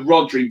that, would a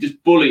Rodri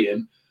just bully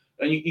him,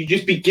 and you'd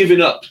just be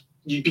giving up.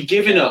 You'd be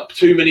giving up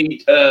too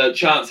many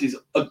chances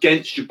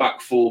against your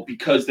back four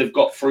because they've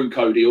got through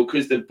Cody or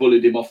because they've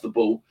bullied him off the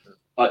ball.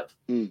 I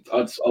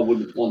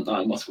wouldn't want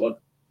that in my squad.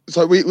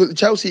 So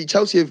Chelsea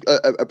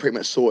are pretty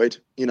much sorted.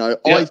 You know,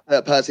 I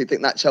personally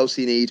think that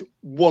Chelsea need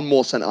one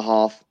more centre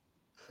half,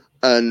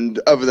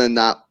 and other than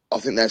that, I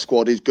think their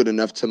squad is good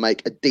enough to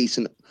make a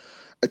decent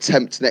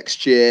attempt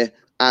next year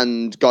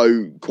and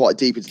go quite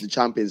deep into the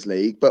Champions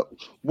League. But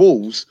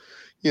Wolves,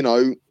 you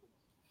know,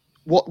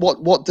 what are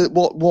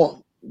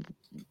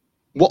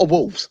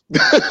Wolves?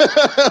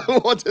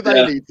 What do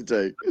they need to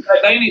do?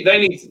 They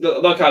need,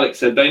 like Alex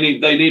said, they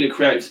need a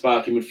creative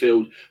spark in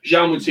midfield.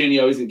 João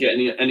Moutinho isn't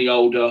getting any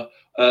older.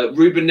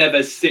 Ruben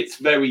Neves sits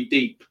very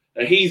deep.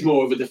 He's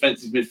more of a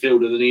defensive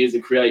midfielder than he is a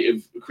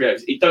creative.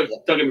 Don't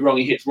get me wrong,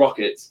 he hits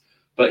rockets,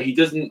 but he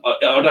doesn't.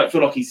 I don't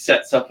feel like he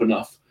sets up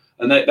enough.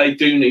 And they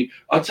do need.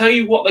 I'll tell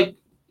you what,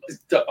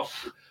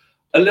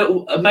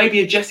 maybe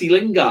a Jesse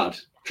Lingard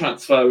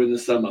transfer in the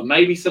summer.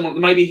 Maybe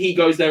he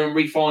goes there and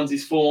refines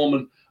his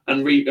form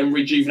and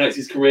rejuvenates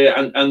his career,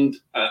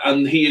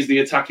 and he is the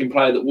attacking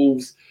player that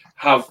Wolves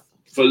have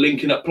for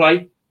linking up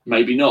play.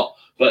 Maybe not,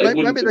 but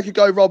maybe they could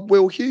go rob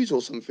Will Hughes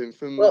or something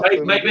from.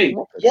 Maybe.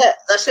 Yeah,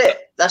 that's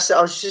it.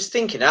 I was just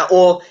thinking that.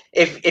 Or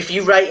if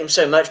you rate him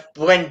so much,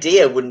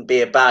 Buendia wouldn't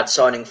be a bad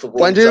signing for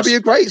Wolves. Buendia would be a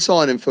great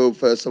signing for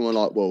someone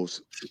like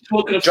Wolves.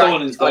 Talking of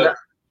signings, though.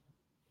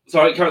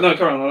 Sorry, carry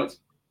on, Alex.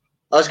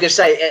 I was going to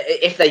say,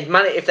 if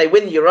they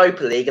win the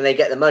Europa League and they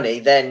get the money,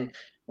 then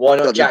why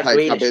not Jack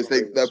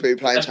Grealish? They'll be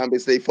playing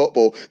Champions League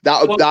football.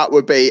 That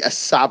would be a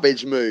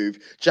savage move.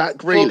 Jack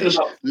Grealish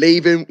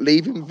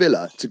leaving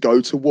Villa to go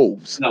to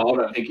Wolves. No, I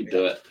don't think he'd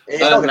do it. It's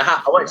not going to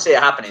happen. I won't see it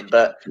happening,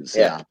 but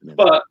yeah.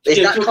 But is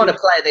that kind of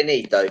player they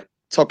need, though?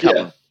 Top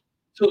cover.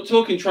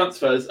 Talking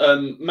transfers,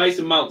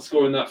 Mason Mount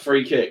scoring that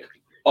free kick.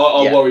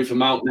 I worry for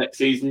Mount next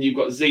season. You've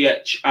got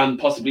Ziyech and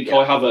possibly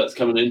Kai Havertz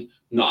coming in.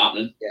 Not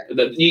happening.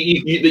 Yeah.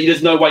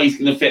 There's no way he's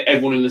going to fit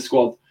everyone in the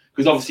squad,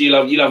 because obviously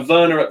you'll have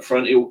Werner up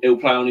front. He'll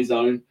play on his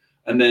own,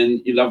 and then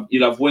you'll have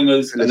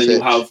wingers, and then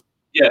you'll have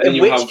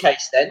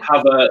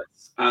Havertz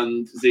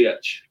and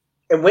Ziyech.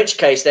 In which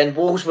case, then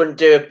Wolves wouldn't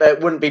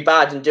be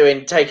bad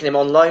in taking him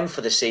on loan for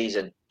the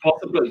season.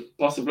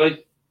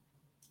 Possibly.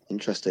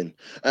 Interesting.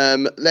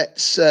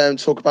 Let's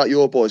talk about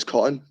your boys,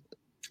 Cotton.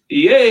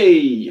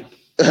 Yay!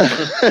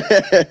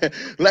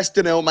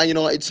 Leicester 0, Man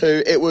United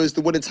 2. It was the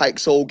winner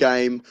takes all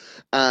game,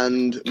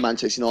 and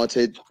Manchester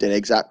United did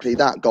exactly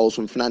that. Goals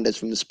from Fernandes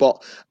from the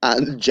spot,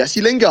 and Jesse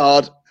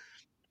Lingard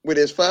with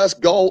his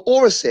first goal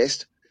or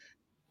assist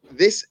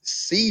this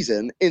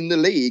season in the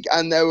league.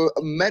 And there were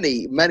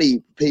many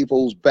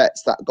people's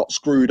bets that got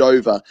screwed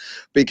over,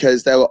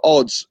 because there were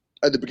odds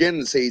at the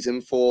beginning of the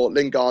season for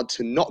Lingard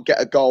to not get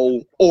a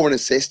goal or an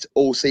assist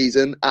all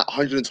season at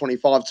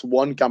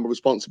 125-1. Gamble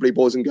responsibly,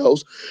 boys and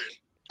girls.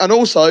 And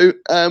also,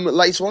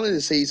 later on in the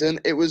season,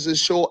 it was as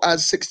short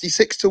as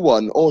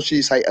 66-1, or should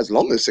you say as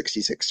long as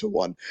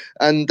 66-1.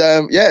 And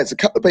it's a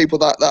couple of people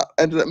that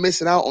ended up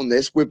missing out on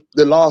this with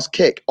the last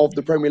kick of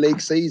the Premier League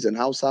season.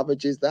 How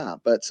savage is that?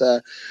 But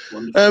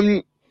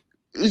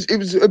it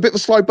was a bit of a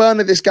slow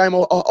burner, this game,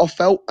 I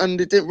felt, and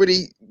it didn't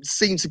really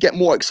seem to get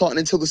more exciting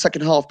until the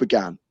second half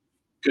began.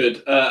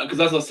 Good,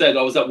 because as I said,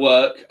 I was at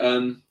work.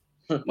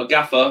 My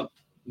gaffer,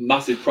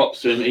 massive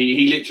props to him.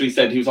 He literally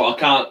said, he was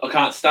like, I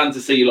can't stand to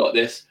see you like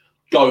this.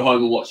 Go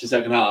home and watch the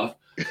second half.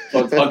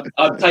 So I'm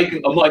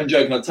not even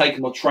joking, I'd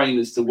taken my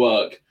trainers to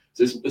work.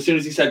 So as soon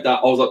as he said that,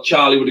 I was like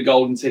Charlie with a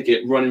golden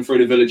ticket running through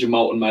the village of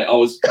Malton, mate.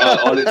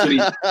 I literally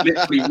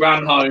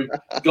ran home,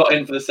 got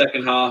in for the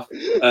second half.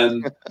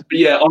 But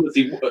yeah,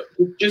 honestly,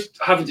 just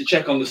having to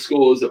check on the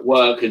scores at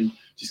work and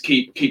just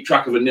keep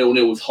track of a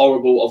 0-0 was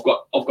horrible.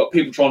 I've got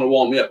people trying to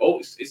warm me up. Oh,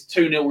 it's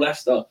 2-0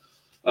 Leicester.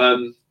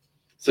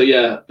 So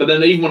yeah, but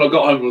then even when I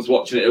got home and was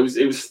watching it,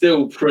 it was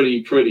still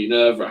pretty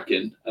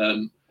nerve-wracking.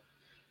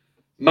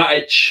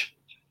 Matic,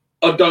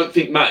 I don't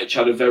think Matic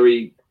had a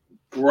very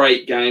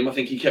great game. I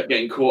think he kept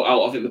getting caught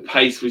out. I think the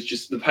pace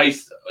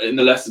in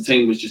the Leicester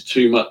team was just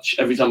too much.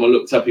 Every time I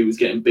looked up, he was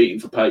getting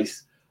beaten for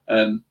pace.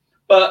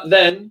 But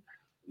then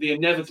the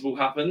inevitable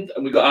happened,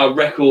 and we got our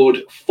record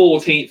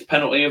 14th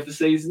penalty of the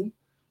season.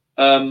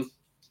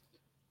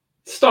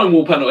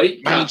 Stonewall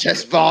penalty.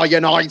 Manchester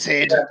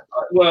United.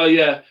 Well,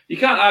 yeah, you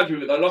can't argue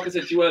with it though. Like I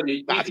said to you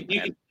earlier,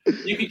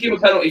 you could give a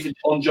penalty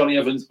on Johnny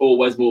Evans or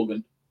Wes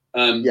Morgan.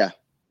 Yeah.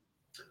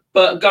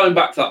 But going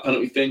back to that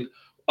penalty thing,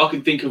 I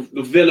can think of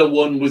the Villa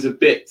one was a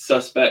bit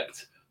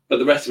suspect, but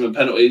the rest of them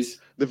penalties.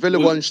 The Villa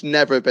one should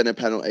never have been a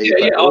penalty.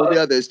 Yeah, but all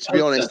the others, to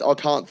be honest, I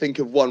can't think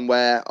of one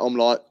where I'm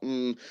like,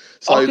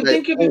 So I can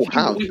think of all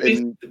have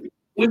been.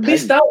 We've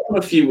missed out on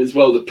a few as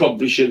well that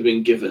probably should have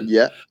been given.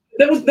 Yeah.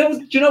 There was.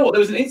 Do you know what?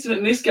 There was an incident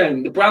in this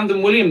game, the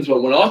Brandon Williams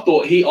one, when I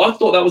thought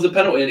that was a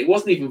penalty and it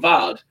wasn't even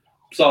VAR'd.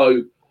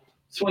 So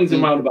swings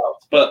and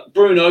roundabouts. But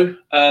Bruno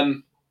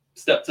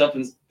stepped up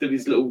and did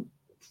his little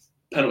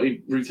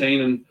penalty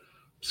routine and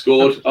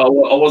scored. I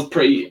was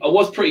pretty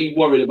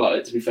worried about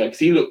it, to be fair, because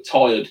he looked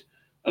tired,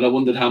 and I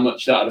wondered how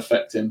much that would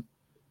affect him.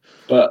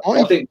 But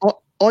I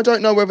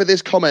don't know whether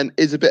this comment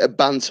is a bit of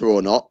banter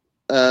or not.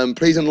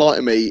 Please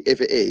enlighten me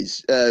if it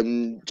is.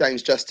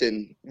 James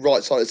Justin,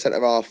 right-sided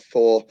centre-half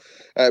for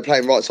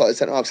playing right-sided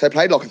centre-half. So they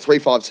played like a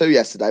 3-5-2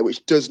 yesterday,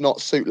 which does not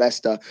suit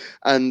Leicester.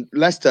 And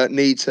Leicester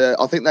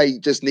I think they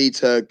just need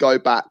to go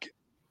back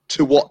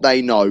to what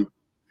they know.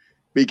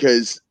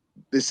 Because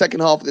the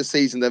second half of the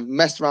season, they've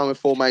messed around with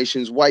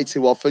formations way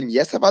too often.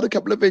 Yes, they've had a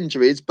couple of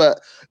injuries,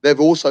 but they've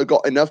also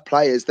got enough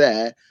players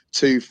there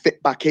to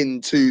fit back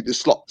into the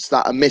slots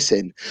that are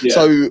missing. Yeah.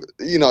 So,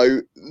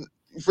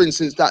 for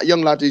instance, that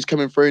young lad who's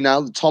coming through now,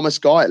 the Thomas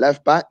guy at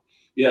left back.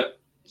 Yeah.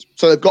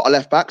 So they've got a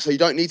left back, so you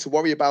don't need to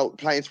worry about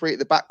playing three at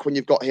the back when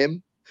you've got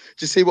him.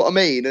 Do you see what I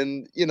mean?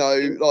 And,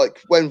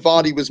 like when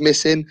Vardy was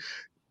missing,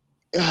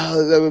 they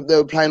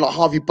were playing like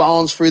Harvey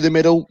Barnes through the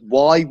middle.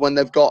 Why? When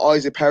they've got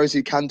Isaac Perez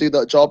who can do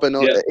that job and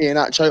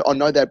Iheanacho. I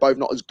know they're both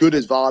not as good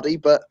as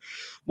Vardy, but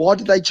why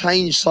did they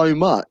change so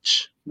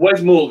much?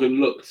 Wes Morgan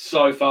looked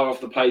so far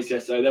off the pace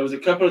yesterday. There was a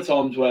couple of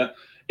times where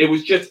it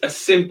was just a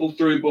simple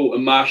through ball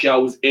and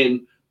Martial was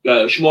in.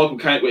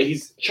 Schmeichel came.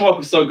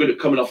 Schmeichel's so good at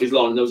coming off his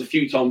line. There was a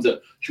few times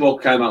that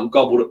Schmeichel came out and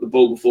gobbled up the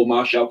ball before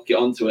Martial could get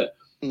onto it.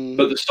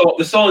 But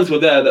the signs were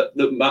there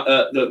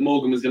that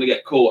Morgan was going to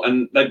get caught,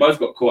 and they both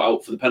got caught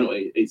out for the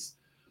penalty. It's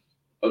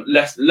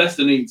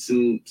Leicester needs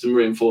some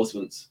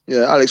reinforcements.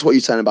 Yeah, Alex, what are you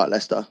saying about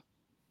Leicester?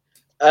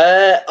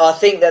 I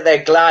think that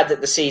they're glad that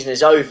the season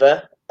is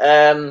over.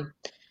 I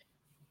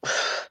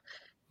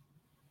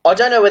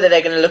don't know whether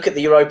they're going to look at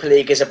the Europa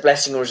League as a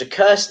blessing or as a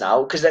curse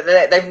now, because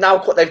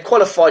they've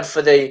qualified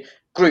for the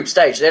group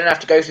stage. They don't have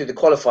to go through the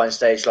qualifying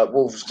stage like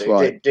Wolves do,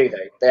 right. do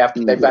they?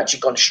 They've actually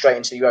gone straight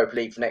into the Europa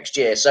League for next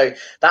year. So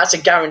that's a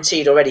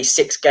guaranteed already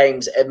 6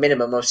 games, a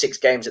minimum of 6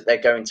 games that they're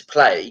going to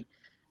play.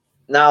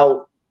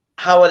 Now,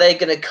 how are they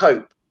going to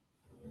cope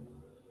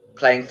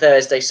playing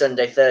Thursday,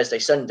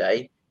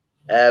 Sunday,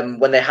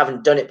 when they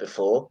haven't done it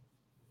before,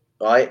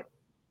 right?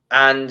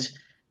 And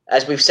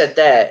as we've said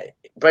there,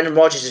 Brendan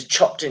Rodgers has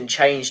chopped and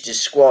changed his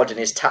squad and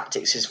his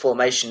tactics, his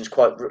formations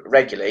quite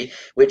regularly,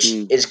 which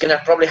is going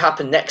to probably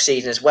happen next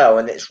season as well,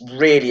 and it's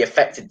really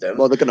affected them.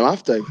 Well, they're going to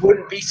have to.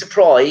 Wouldn't be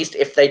surprised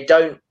if they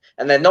don't,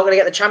 and they're not going to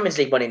get the Champions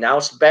League money now,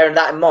 so bearing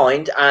that in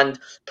mind, and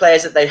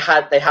players that they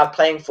have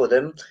playing for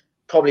them,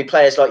 probably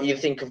players like you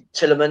think of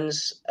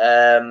Tielemans,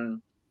 I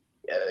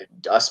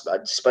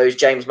suppose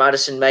James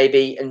Maddison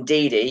maybe, and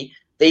Ndidi.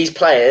 These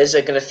players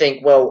are going to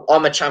think, well,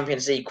 I'm a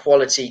Champions League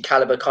quality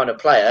caliber kind of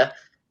player.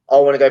 I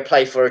want to go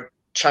play for a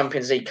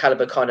Champions League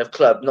caliber kind of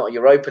club, not a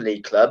Europa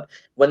League club.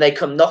 When they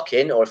come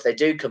knocking, or if they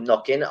do come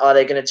knocking, are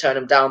they going to turn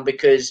them down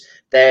because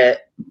they're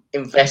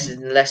invested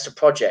in the Leicester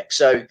project?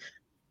 So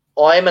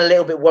I am a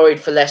little bit worried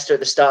for Leicester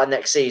at the start of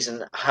next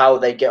season, how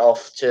they get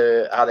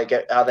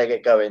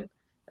going.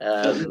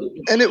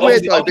 Isn't it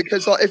weird though?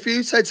 Because like, if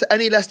you said to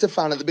any Leicester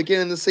fan at the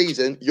beginning of the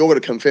season, you're going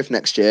to come 5th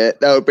next year,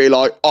 they would be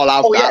like, I'll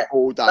have that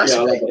all day.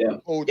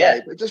 All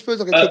day. But it just feels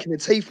like a kick in the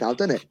teeth now,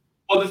 doesn't it?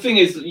 Well, the thing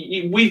is,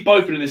 we've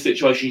both been in this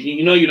situation.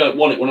 You know you don't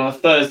want it when on a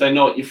Thursday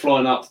night you're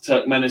flying out to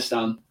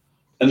Turkmenistan,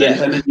 and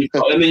then you've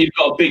got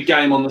a big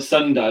game on the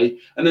Sunday,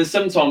 and then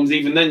sometimes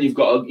even then you've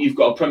got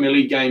a Premier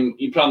League game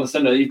you play on the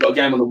Sunday, you've got a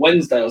game on the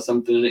Wednesday or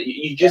something, and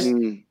you just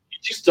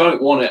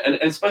don't want it, and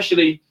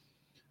especially.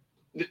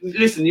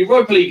 Listen,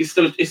 Europa League is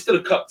still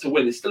a cup to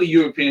win. It's still a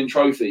European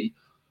trophy,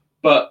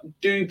 but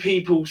do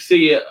people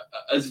see it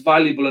as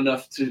valuable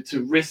enough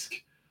to risk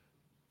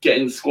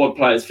getting the squad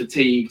players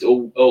fatigued,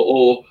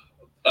 or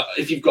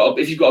if you've got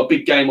a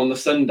big game on the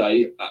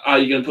Sunday, are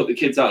you going to put the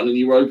kids out in the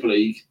Europa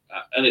League?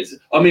 And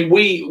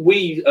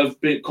we have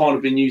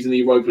been using the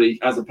Europa League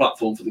as a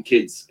platform for the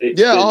kids.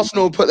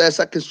 Arsenal put their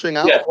second string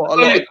out quite a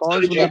lot of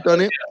times when they've done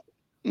it.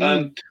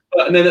 And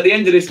then at the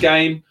end of this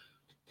game,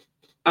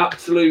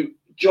 absolute.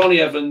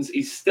 Johnny Evans,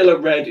 he's still a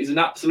red. He's an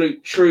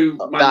absolute true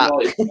Man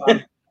United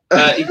fan.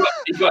 He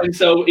got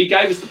himself. He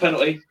gave us the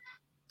penalty,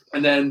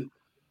 and then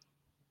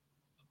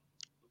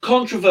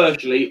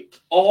controversially,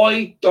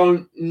 I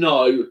don't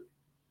know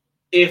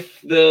if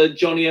the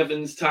Johnny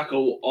Evans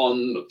tackle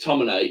on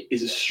McTominay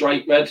is a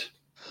straight red.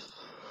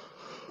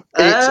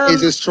 It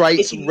is a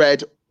straight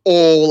red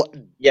all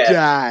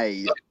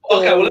day.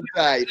 Okay, well,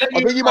 day. let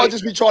me I think you might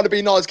just be trying to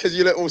be nice because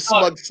you little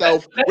smug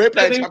self. We're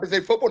playing Champions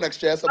League football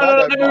next year, so I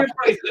don't Let mind.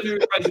 me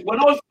rephrase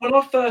it. When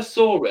I first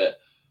saw it,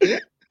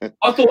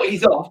 I thought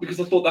he's off because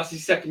I thought that's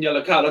his second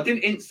yellow card. I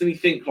didn't instantly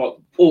think like,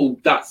 oh,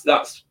 that's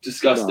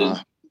disgusting.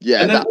 Nah.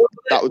 Yeah, and then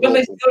that was when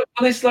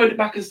they slowed it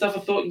back and stuff,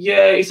 I thought,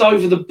 yeah, it's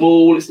over the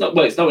ball. It's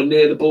nowhere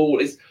near the ball.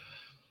 It's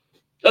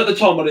at the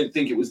time I didn't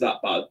think it was that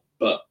bad,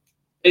 but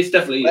it's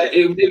definitely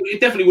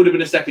it definitely would have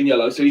been a second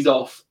yellow, so he's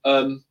off.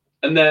 And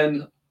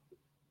then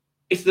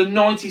it's the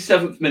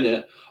 97th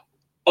minute.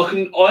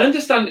 I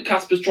understand that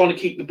Kasper's trying to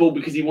keep the ball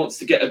because he wants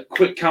to get a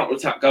quick counter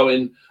attack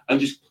going and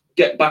just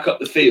get back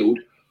up the field.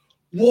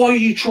 Why are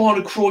you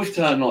trying to Cruyff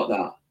turn like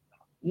that?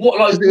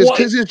 Because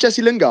it was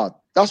Jesse Lingard.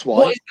 That's why.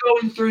 What is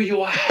going through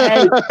your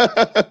head?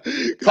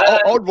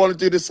 I'd want to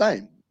do the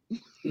same.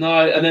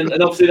 No, and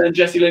obviously then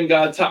Jesse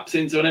Lingard taps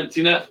into an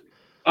empty net.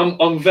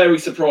 I'm very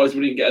surprised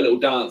we didn't get a little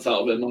dance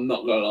out of him. I'm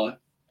not gonna lie.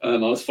 I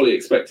was fully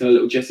expecting a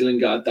little Jesse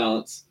Lingard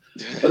dance,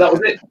 but that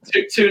was it.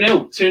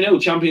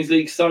 2-0 Champions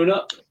League sewn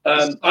up.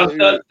 And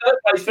third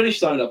place finish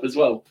sewn up as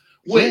well.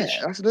 Which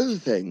that's another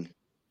thing.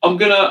 I'm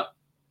gonna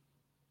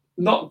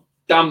not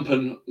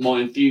dampen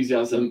my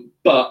enthusiasm,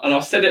 and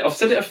I've said it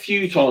a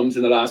few times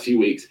in the last few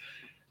weeks.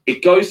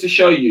 It goes to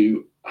show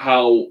you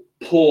how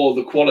poor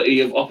the quality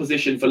of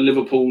opposition for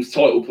Liverpool's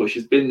title push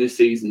has been this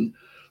season,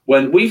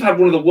 when we've had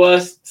one of the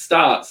worst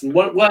starts and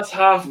worst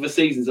half of the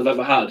seasons I've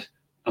ever had,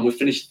 and we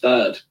finished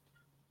third.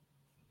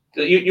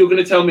 You're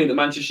going to tell me that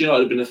Manchester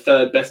United have been the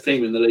third best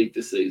team in the league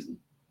this season?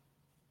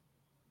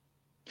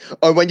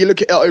 Oh, when you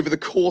look at it over the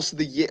course of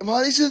the year,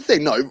 well, this is the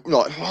thing.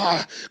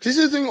 This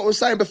is the thing I was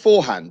saying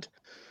beforehand.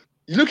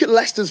 You look at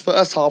Leicester's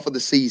first half of the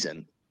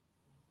season,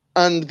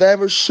 and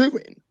they're a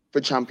shoo-in for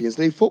Champions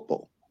League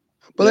football.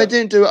 But they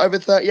didn't do it over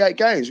 38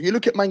 games. When you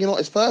look at Man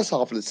United's first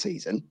half of the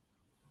season,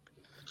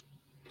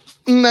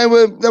 they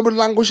were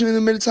languishing in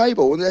the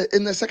mid-table. And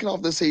in the second half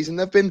of the season,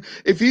 they've been.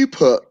 If you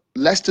put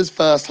Leicester's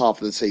first half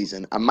of the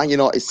season and Man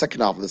United's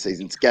second half of the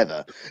season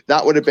together,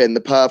 that would have been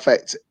the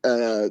perfect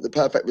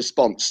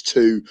response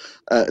to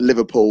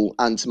Liverpool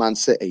and to Man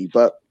City.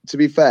 But to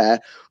be fair,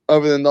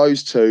 other than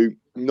those two,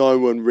 no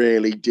one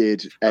really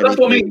did anything. That's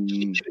what I mean.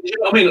 You know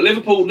what I mean?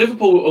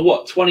 Liverpool are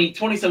what,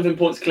 20-something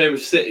points clear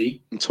of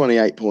City?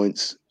 28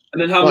 points.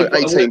 And then how many?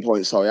 18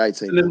 points, sorry,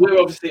 18. And then we're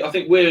obviously, I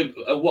think we're,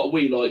 what are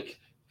we, like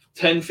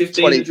 10,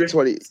 15?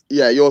 20,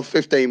 yeah, you're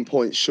 15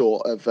 points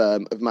short of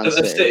Man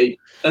City.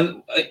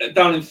 And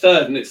down in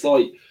third, and it's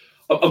like,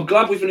 I'm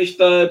glad we finished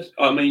third.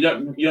 I mean,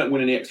 you don't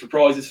win any extra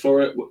prizes for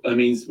it. That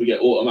means we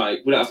get automatic.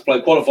 We don't have to play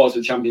qualifiers for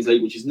the Champions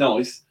League, which is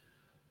nice.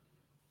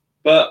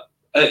 But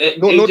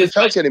not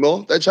Chelsea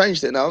anymore. They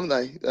changed it now, haven't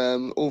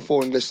they? All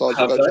four English sides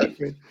have got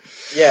Champions.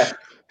 Yeah.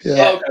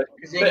 Yeah.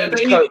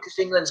 Because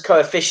England's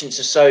coefficients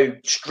are so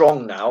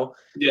strong now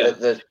that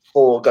the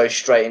four go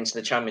straight into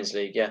the Champions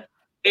League. Yeah.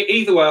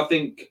 Either way, I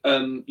think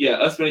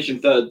us finishing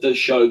third does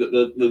show that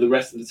the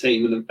rest of the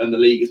team and the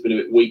league has been a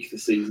bit weak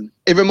this season.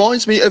 It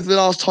reminds me of the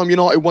last time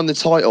United won the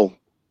title.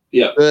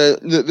 Yeah. The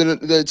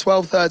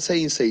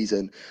 12-13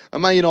 season,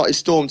 and Man United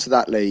stormed to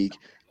that league,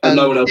 and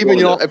no one else even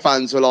United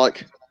fans were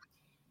like,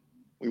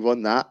 "We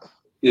won that."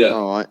 Yeah.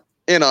 All right.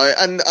 You know,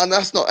 and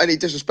that's not any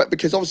disrespect,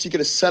 because obviously you're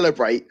going to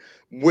celebrate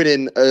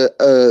winning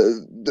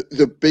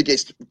the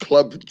biggest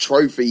club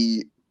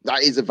trophy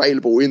that is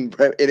available in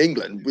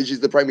England, which is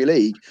the Premier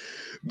League.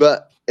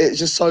 But it's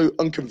just so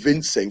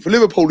unconvincing. For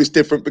Liverpool, it's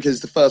different because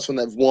it's the first one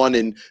they've won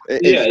in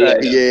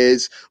 30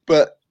 years.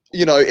 But,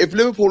 you know, if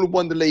Liverpool had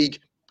won the league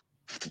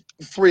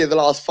 3 of the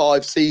last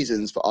 5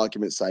 seasons, for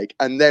argument's sake,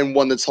 and then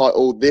won the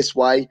title this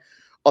way,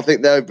 I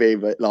think they would be a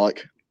bit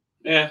like...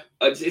 Yeah,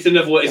 it's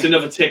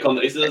another tick on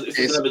it. It's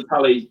another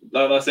tally.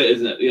 That's it,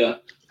 isn't it? Yeah.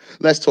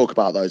 Let's talk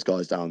about those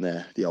guys down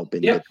there, the old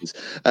bin dippers.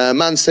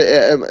 Man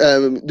City,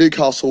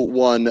 Newcastle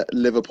 1,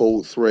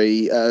 Liverpool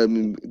 3.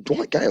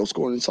 Dwight Gale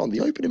scoring inside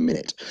the opening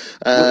minute.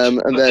 And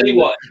then, tell you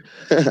what,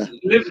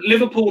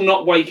 Liverpool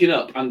not waking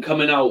up and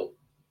coming out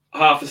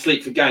half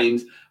asleep for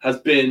games has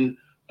been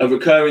a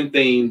recurring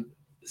theme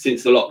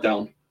since the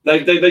lockdown.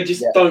 They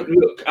just don't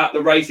look at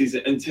the races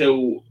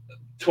until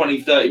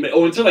 20, 30 minutes,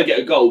 or until they get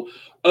a goal.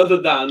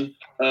 Other than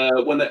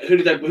who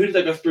did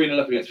they go 3-0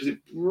 up against? Was it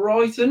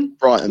Brighton?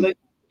 Brighton.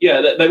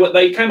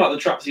 They came out the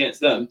traps against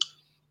them.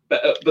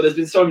 But there's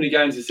been so many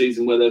games this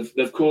season where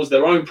they've caused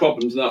their own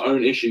problems and their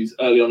own issues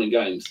early on in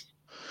games.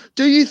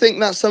 Do you think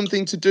that's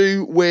something to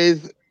do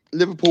with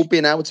Liverpool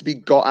being able to be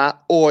got at,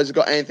 or has it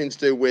got anything to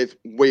do with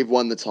we've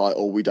won the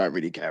title, we don't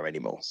really care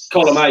anymore?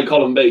 Column A,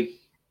 column B.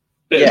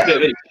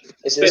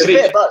 It's a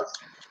bit of both.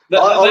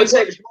 I would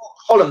say it's more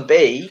column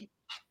B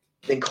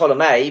than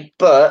column A,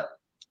 but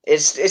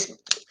it's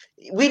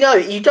we know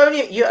you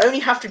only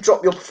have to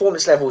drop your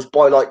performance levels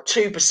by like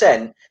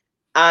 2%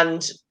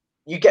 and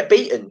you get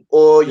beaten,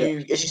 or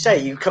you, as you say,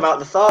 you come out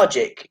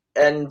lethargic.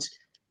 And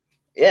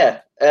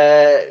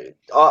I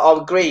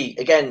agree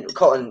again,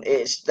 Cotton.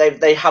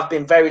 They have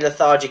been very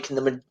lethargic in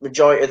the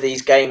majority of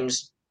these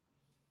games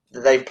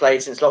that they've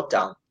played since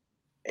lockdown.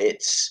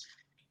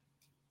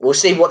 We'll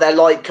see what they're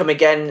like come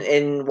again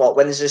in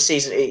when is the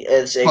season?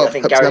 I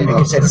think Gary September.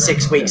 Lineker said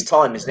 6 weeks'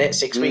 time, isn't it?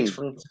 6 weeks Mm.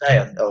 from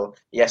today or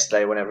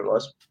yesterday, whenever it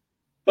was.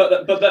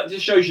 But that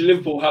just shows you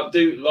Liverpool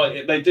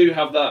they do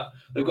have that.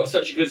 They've got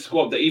such a good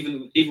squad that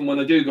even when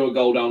they do go a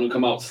goal down and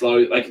come out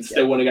slow, they can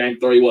still win a game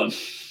 3-1.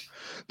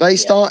 They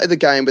started the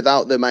game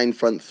without the main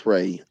front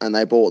three, and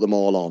they brought them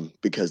all on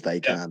because they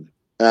can.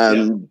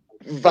 Van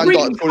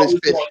Dijk pulled his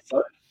fifth.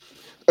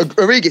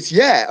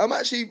 Origi, I'm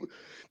actually.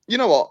 You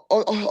know what?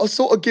 I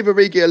sort of give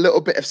Origi a little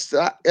bit of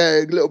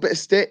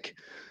stick,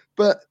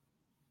 but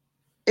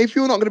if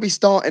you're not going to be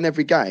starting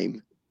every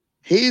game,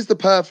 he's the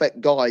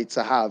perfect guy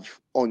to have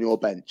on your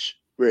bench,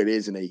 really,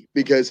 isn't he?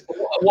 Because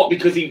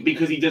because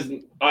he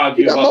doesn't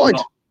argue.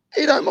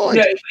 He don't mind.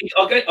 Yeah,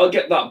 I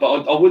get that,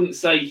 but I wouldn't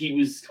say he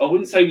was. I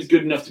wouldn't say he was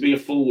good enough to be a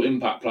full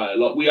impact player.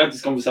 Like we had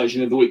this conversation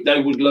the other week. They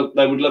would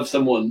love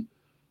someone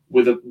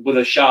with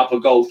a sharper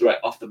goal threat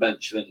off the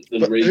bench than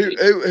Origi.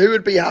 Who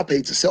would be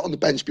happy to sit on the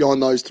bench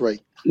behind those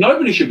three?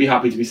 Nobody should be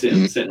happy to be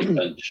sitting on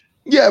the bench.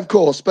 Yeah, of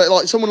course, but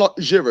like someone like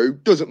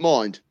Giroud doesn't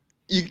mind.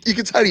 You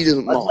can tell he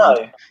doesn't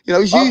mind. You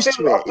know, he's used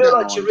to it. I feel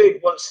like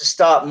Giroud wants to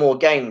start more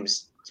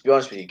games. To be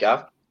honest with you,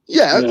 Gav.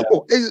 Yeah.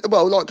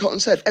 Well, like Cotton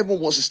said,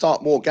 everyone wants to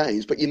start more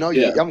games, but you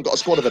haven't got a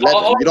squad of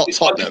 11. You're not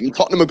Tottenham.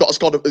 Tottenham have got a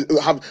squad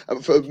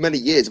for many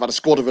years have had a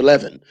squad of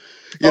 11.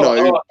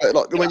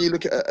 When you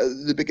look at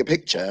the bigger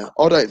picture,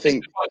 I don't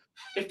think.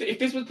 If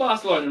this was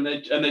Barcelona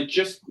and they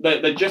just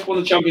won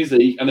the Champions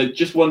League and they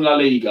just won La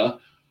Liga,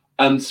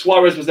 and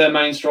Suarez was their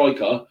main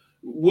striker,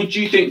 would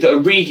you think that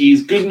Origi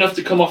is good enough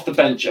to come off the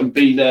bench and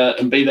be their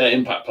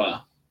impact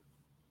player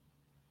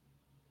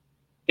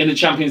in the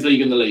Champions League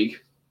and the league?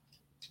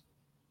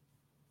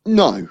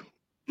 No.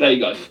 There you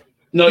go.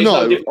 No, it's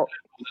no different,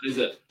 is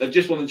it? They've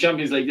just won the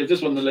Champions League. They've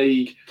just won the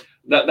league.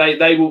 That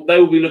they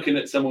will be looking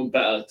at someone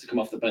better to come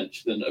off the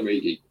bench than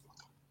Origi.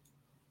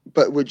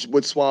 But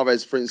would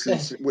Suarez, for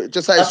instance,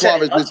 just say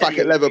Suarez was back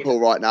at Liverpool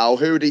right now,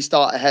 who would he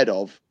start ahead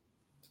of?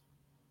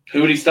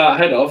 Who would he start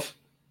ahead of?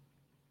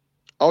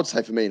 I would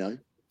say Firmino.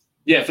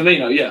 Yeah,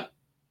 Firmino. Yeah,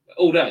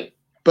 all day.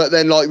 But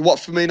then, like what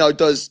Firmino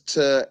does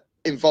to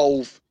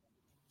involve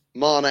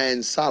Mane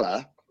and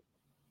Salah,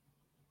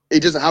 he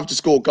doesn't have to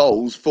score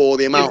goals for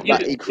the amount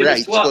that he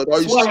creates.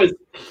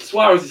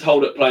 Suarez's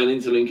hold-up play and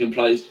interlinking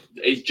plays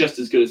is just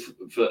as good as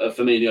for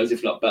Firmino's,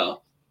 if not better.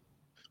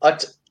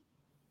 I'd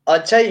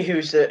tell you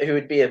who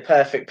would be a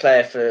perfect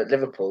player for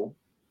Liverpool.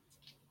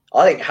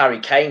 I think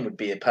Harry Kane would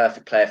be a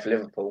perfect player for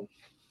Liverpool.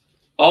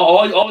 I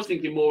was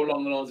thinking more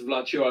along the lines of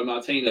Lautaro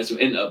Martinez from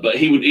Inter, but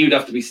he would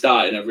have to be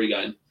starting every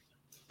game.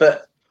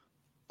 But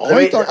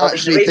I don't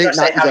actually think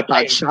that is a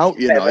bad shout,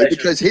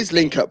 because his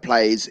link-up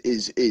plays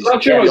is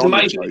Lautaro's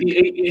amazing.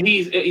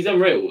 He's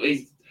unreal.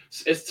 He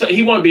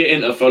won't be at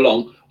Inter for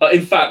long.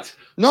 In fact,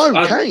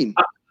 Kane.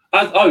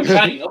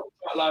 Kane.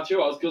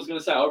 Lautaro, I was going to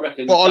say, I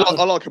reckon. Well,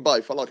 I like them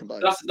both.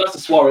 That's a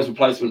Suarez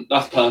replacement.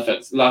 That's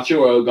perfect.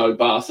 Lautaro will go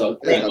Barca.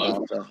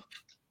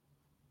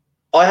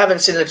 I haven't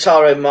seen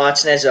Lautaro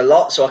Martinez a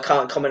lot, so I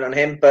can't comment on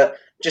him. But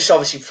just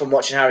obviously from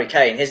watching Harry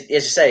Kane, as I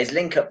say, his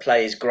link-up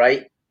play is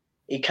great.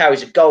 He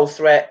carries a goal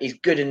threat. He's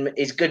good in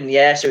the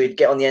air, so he'd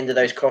get on the end of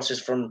those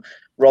crosses from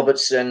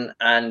Robertson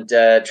and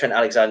Trent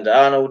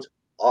Alexander-Arnold.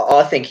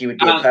 I think he would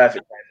be a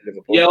perfect player for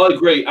Liverpool. Yeah, I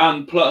agree.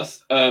 And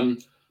plus,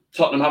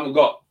 Tottenham haven't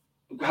got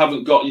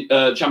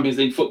Champions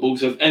League football,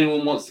 so if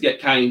anyone wants to get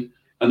Kane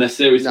and they're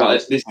serious about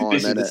it, this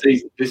is the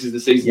season. This is the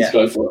season to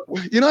go for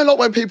it. You know, like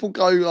when people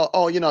go,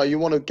 like, you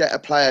want to get a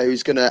player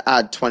who's going to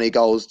add 20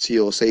 goals to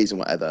your season,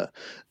 whatever.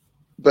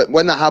 But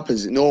when that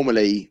happens, it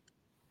normally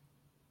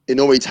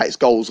takes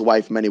goals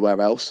away from anywhere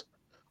else.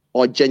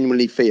 I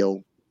genuinely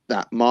feel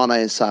that Mane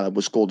and Salah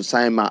will score the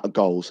same amount of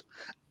goals,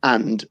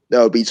 and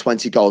there will be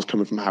 20 goals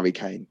coming from Harry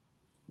Kane.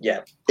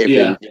 Yeah.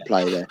 If he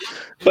play there.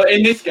 But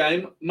in this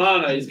game,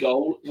 Mane's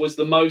goal was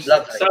the most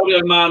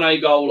Sadio Mane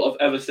goal I've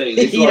ever seen.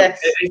 It's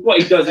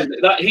what he does, isn't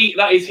it? That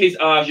is his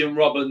Arjen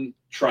Robben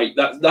trait.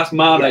 That's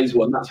Mane's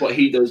one. That's what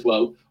he does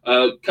well.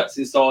 Cuts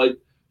inside,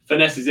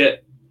 finesses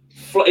it.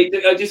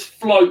 It just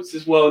floats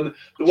as well. And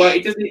the way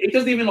it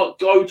doesn't even like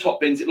go top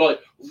bins. It like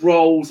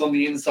rolls on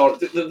the inside.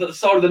 The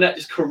side of the net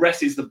just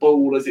caresses the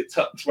ball as it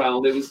tucks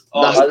round. It was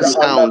that's the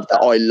sound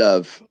that I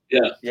love.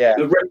 Yeah.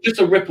 Just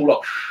a ripple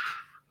like.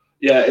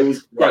 Yeah, it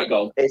was a great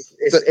goal. It's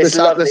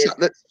lovely.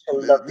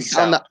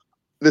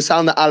 The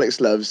sound that Alex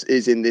loves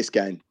is in this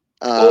game.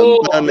 Burnley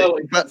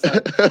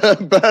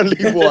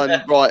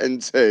 1, Brighton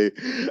 2.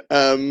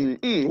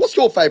 What's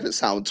your favourite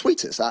sound?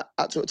 Tweet us at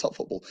Top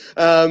Football.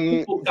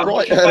 Burnley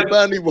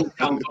 1.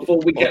 Before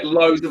we get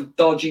loads of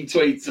dodgy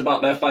tweets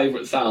about their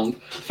favourite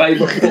sound.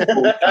 Favourite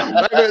football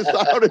sound. Favourite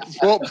sound is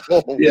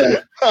football.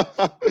 Yeah.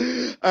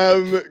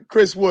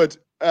 Chris Wood.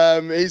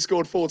 He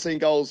scored 14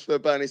 goals for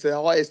Burnley. It's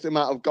the highest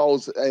amount of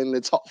goals in the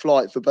top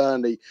flight for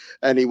Burnley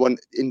any one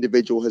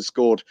individual has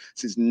scored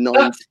since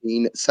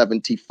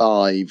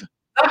 1975.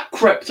 That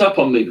crept up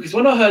on me because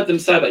when I heard them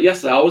say that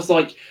yesterday, I was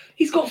like,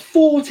 he's got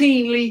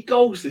 14 league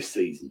goals this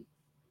season.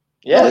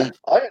 Yeah.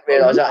 I didn't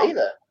realise that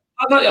either.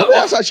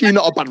 That's actually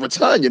not a bad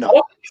return, you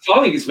know.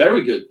 I think it's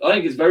very good. I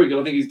think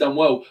he's done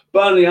well.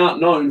 Burnley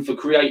aren't known for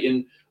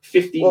creating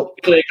 50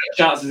 clear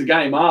chances a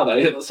game, are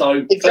they?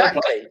 So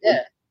exactly,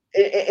 yeah.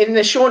 In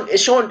the Sean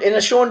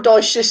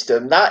Dyche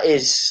system,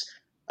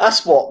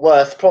 that's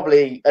worth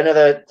probably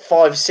another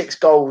 5-6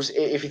 goals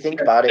if you think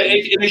about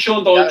it. In the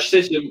Sean Dyche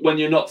system, when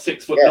you're not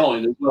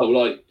 6'9" as well,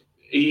 like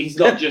he's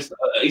not just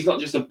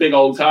a big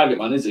old target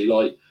man, is he?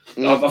 Like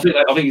I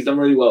think he's done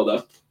really well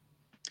there.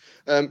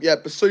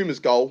 Basuma's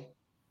goal.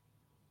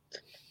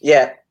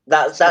 Yeah,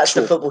 that's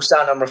the football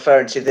sound I'm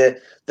referring to.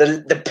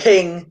 The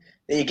ping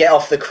that you get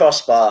off the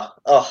crossbar.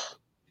 Oh,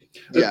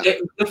 yeah.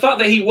 The fact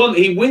that he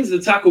wins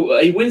the tackle,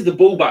 he wins the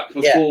ball back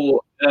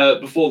before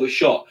the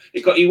shot.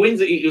 He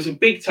wins it. It was a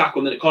big tackle,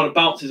 and then it kind of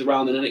bounces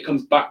around, and then it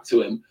comes back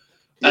to him,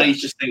 and he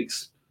just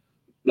thinks,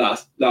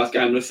 last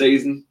game of the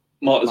season,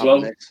 might as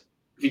well. If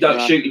you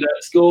don't shoot, you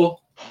don't score.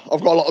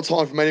 I've got a lot of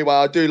time for him anyway.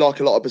 I do like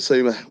a lot of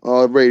Basuma.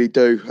 I really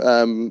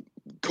do.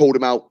 Called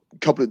him out a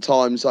couple of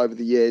times over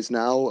the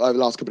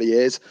last couple of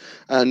years.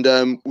 And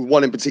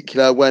one in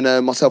particular, when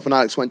myself and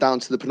Alex went down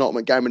to the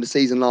penultimate game of the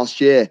season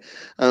last year,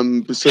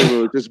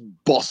 Basuma was just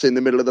bossing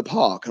the middle of the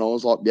park. And I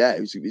was like, yeah,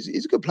 he's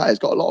a good player. He's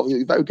got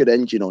a very good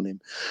engine on him.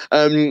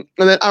 And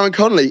then Aaron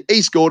Connolly,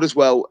 he scored as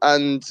well.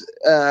 And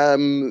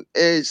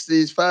it's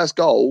his first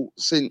goal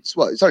since,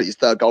 it's only his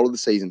third goal of the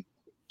season.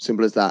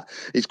 Simple as that.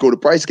 He scored a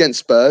brace against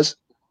Spurs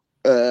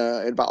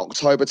in about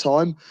October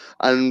time,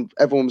 and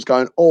everyone was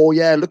going, oh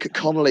yeah, look at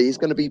Connolly, he's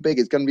going to be big,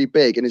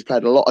 and he's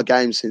played a lot of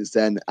games since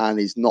then, and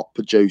he's not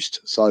produced.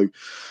 So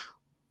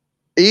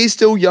he is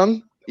still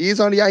young. He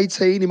is only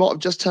 18. He might have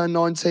just turned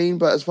 19,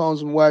 but as far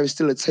as I'm aware, he's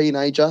still a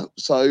teenager.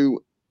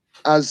 So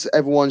as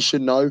everyone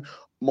should know,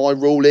 my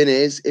ruling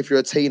is if you're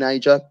a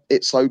teenager,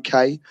 it's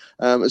okay.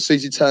 As soon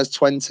as he turns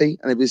 20,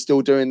 and if he's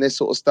still doing this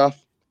sort of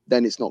stuff,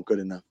 then it's not good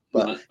enough.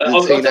 But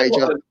as a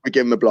teenager, we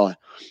give him a blight.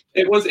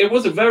 It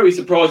was a very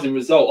surprising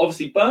result.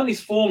 Obviously,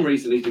 Burnley's form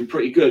recently has been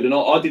pretty good, and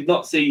I did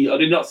not see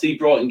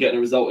Brighton getting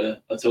a result here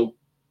at all.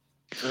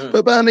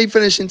 But Burnley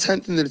finishing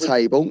 10th in the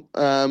table,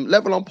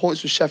 level on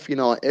points with Sheffield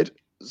United.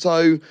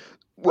 So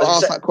we'll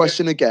ask that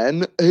question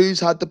again: who's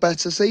had the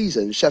better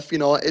season,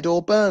 Sheffield United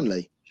or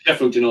Burnley?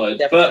 Sheffield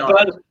United.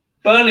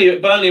 Burnley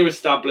are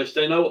established.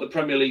 They know what the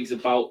Premier League's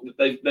about.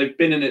 They've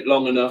been in it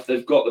long enough.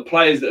 They've got the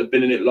players that have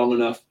been in it long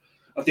enough.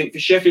 I think for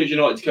Sheffield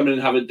United to come in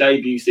and have a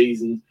debut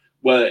season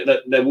where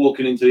they're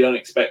walking into the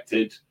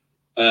unexpected,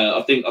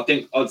 I think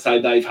I'd say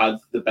they've had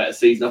the better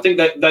season. I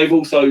think they've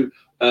also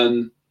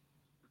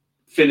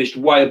finished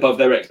way above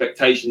their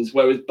expectations,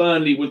 whereas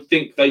Burnley would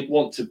think they'd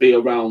want to be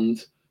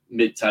around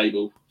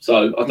mid-table.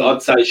 So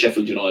I'd say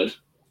Sheffield United.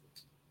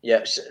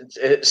 Yeah,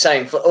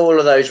 same for all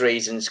of those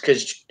reasons.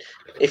 Because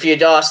if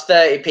you'd asked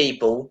 30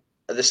 people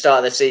at the start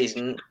of the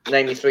season,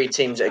 namely 3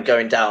 teams that are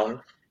going down,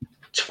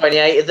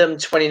 29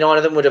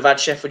 of them would have had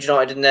Sheffield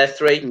United in their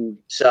 3.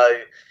 So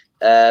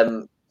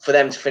for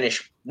them to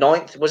finish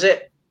 9th, was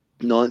it?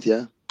 9th,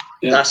 yeah.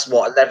 That's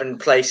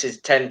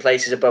 10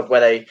 places above where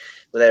they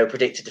were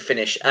predicted to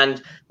finish.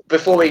 And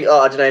before we,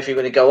 I don't know if you're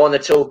going to go on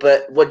at all,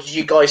 but what did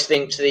you guys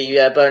think to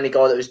the Burnley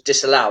guy that was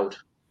disallowed?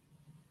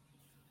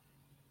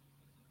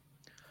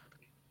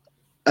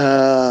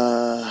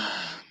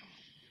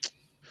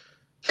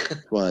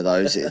 One of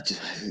those.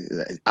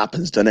 It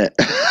happens, doesn't it?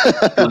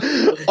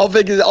 I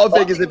think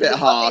it's a bit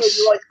harsh.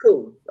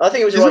 I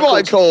think it was the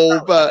right call,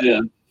 but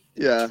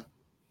yeah.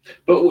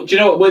 But do you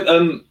know what?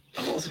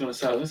 What was I going to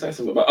say? I was going to say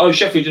something about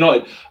Sheffield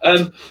United.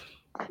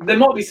 There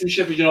might be some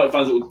Sheffield United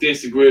fans that will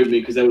disagree with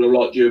me because they would have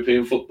liked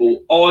European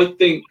football. I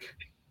think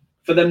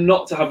for them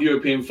not to have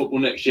European football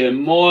next year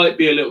might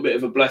be a little bit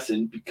of a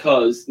blessing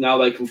because now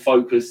they can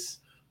focus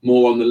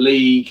more on the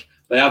league.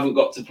 They haven't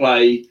got to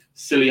play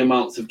silly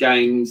amounts of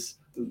games.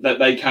 That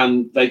they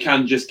can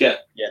just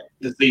get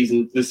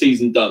the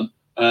season done.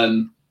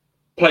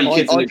 Play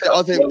kids.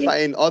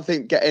 I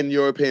think getting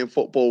European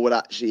football would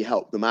actually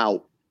help them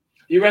out.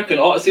 You reckon?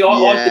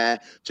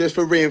 Just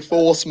for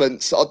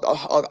reinforcements.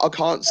 I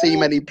can't see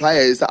many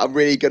players that are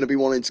really going to be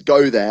wanting to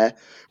go there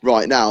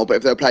right now. But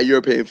if they play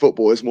European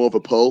football, it's more of a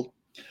pull.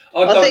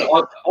 I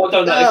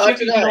don't know.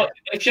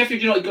 If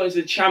Sheffield United got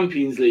into the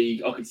Champions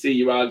League, I could see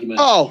your argument.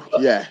 Oh,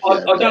 yeah.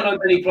 I don't know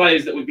many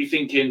players that would be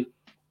thinking,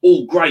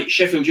 oh, great,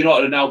 Sheffield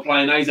United are now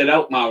playing AZ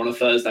Alkmaar on a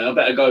Thursday. I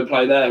better go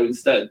play there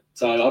instead.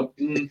 So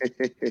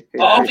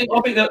I think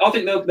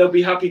they'll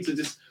be happy to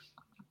just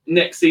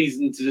next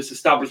season to just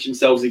establish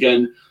themselves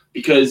again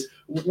because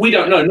we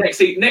don't know. Next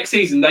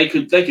season they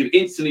could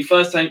instantly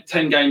first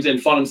 10 games in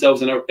find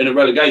themselves in a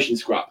relegation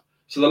scrap.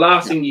 So the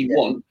last thing you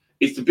want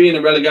is to be in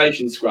a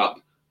relegation scrap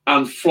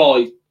and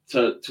fly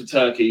to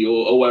Turkey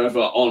or wherever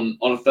on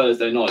a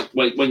Thursday night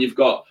when you've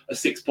got a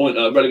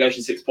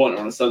relegation 6-pointer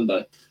on a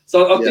Sunday.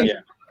 So I think.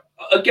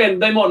 Again,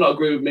 they might not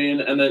agree with me,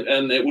 and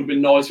it would have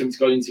been nice for him to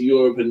go into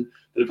Europe, and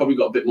they've probably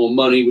got a bit more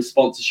money with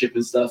sponsorship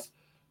and stuff.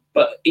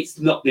 But it's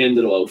not the end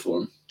of the world for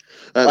them.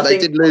 They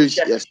did lose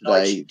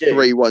yesterday,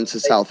 3-1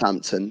 to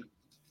Southampton.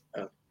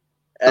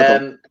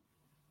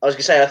 I was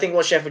going to say, I think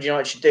what Sheffield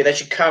United should do, they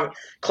should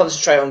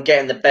concentrate on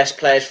getting the best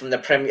players from the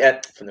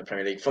Premier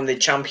League, from the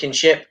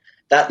Championship.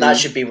 That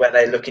should be where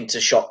they're looking to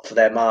shop for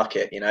their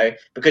market,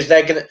 because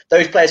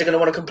those players are going to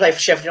want to come play for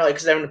Sheffield United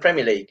because they're in the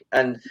Premier League.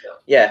 And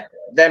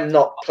them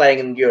not playing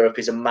in Europe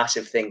is a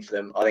massive thing for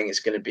them. I think it's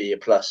going to be a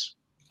plus.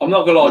 I'm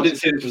not going to lie, I didn't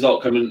see this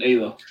result coming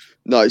either.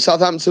 No,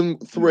 Southampton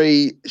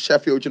 3,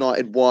 Sheffield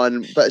United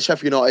 1. But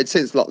Sheffield United,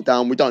 since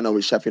lockdown, we don't know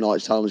which Sheffield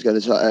United side was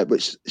going to,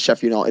 which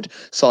Sheffield United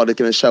side is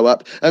going to show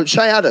up.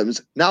 Che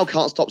Adams now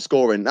can't stop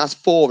scoring. That's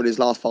 4 in his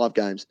last 5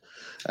 games.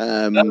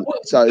 So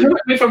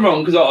correct me if I'm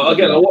wrong, because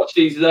I watched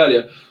these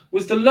earlier.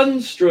 Was the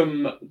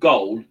Lundstrom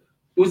goal?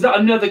 Was that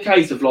another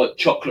case of like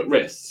chocolate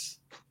wrists?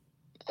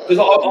 Because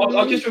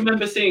I just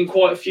remember seeing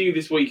quite a few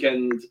this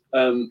weekend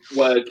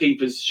where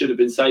keepers should have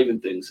been saving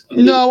things.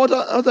 No,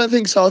 I don't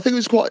think so. I think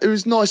it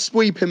was a nice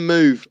sweeping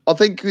move. I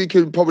think we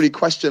could probably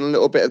question a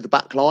little bit of the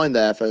back line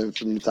there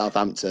from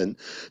Southampton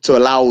to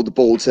allow the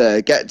ball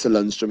to get to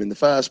Lundstrom in the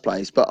first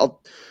place. But I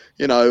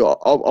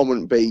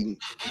wouldn't be.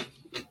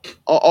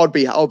 I'd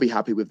be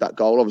happy with that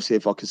goal. Obviously,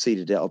 if I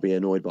conceded it, I'd be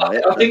annoyed by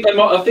it. I think they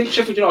might. I think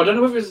Sheffield United. I don't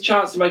know if there's a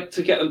chance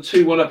to get them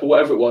 2-1 up or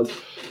whatever it was.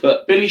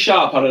 But Billy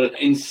Sharp had an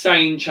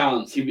insane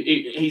chance.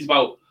 He's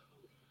about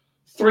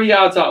 3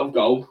 yards out of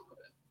goal.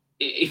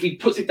 If he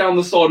puts it down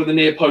the side of the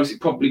near post,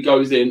 it probably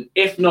goes in.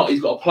 If not,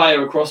 he's got a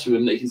player across from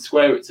him that he can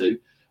square it to,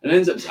 and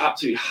ends up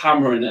absolutely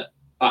hammering it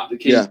at the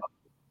keeper. Yeah.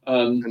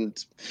 And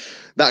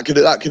that could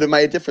have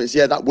made a difference.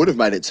 Yeah, that would have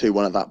made it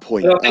 2-1 at that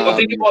point. I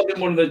think it might have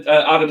been one of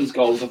the Adams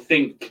goals. I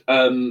think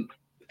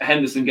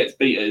Henderson gets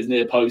beat at his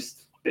near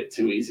post a bit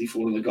too easy for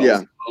one of the goals.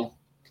 Yeah.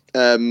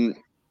 As well.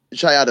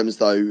 Che Adams,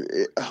 though,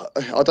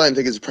 I don't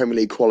think it's a Premier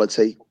League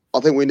quality. I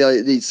think we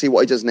need to see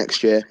what he does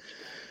next year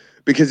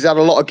because he's had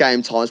a lot of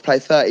game time. He's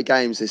played 30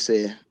 games this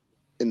year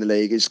in the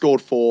league. He's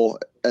scored 4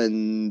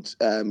 and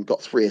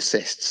got 3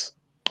 assists.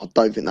 I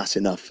don't think that's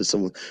enough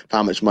for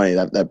how much money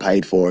they've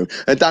paid for him.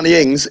 And Danny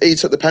Ings, he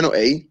took the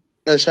penalty,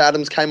 and Che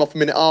Adams came off a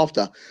minute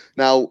after.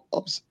 Now,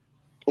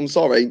 I'm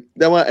sorry,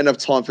 there weren't enough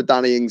time for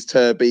Danny Ings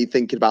to be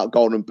thinking about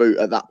golden boot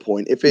at that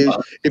point. If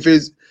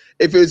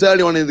it was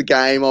early on in the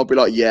game, I'd be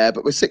like, yeah,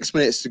 but with 6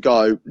 minutes to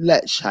go,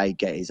 let Che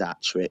get his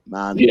hat-trick,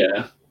 man.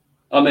 Yeah,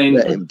 I mean,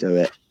 let him do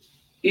it.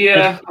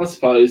 Yeah, I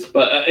suppose.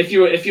 But if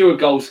you're a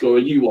goal scorer,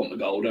 you want the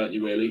goal, don't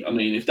you? Really? I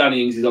mean, if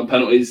Danny Ings is on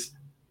penalties,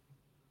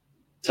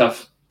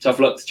 tough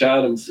luck to Che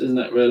Adams, isn't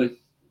it? Really?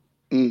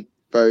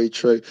 Very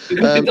true.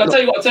 I'll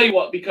tell you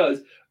what. Because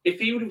if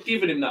he would have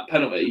given him that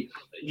penalty,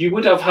 you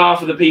would have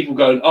half of the people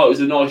going, "Oh, it was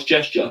a nice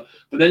gesture,"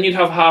 but then you'd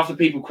have half the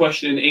people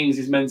questioning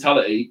Ings'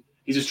 mentality.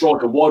 He's a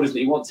striker. Why doesn't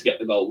he want to get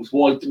the goals?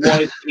 Why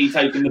is he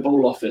taking the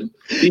ball off him?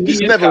 You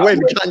can never win,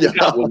 can you?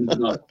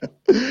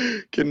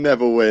 Can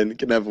never win.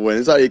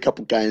 There's only a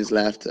couple of games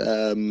left.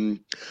 The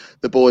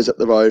boys up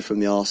the road from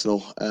the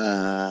Arsenal,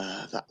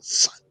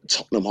 that's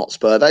Tottenham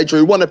Hotspur. They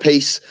drew 1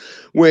 apiece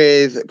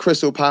with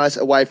Crystal Palace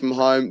away from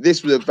home.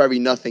 This was a very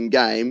nothing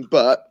game,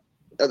 but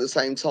at the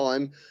same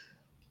time,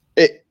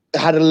 it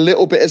had a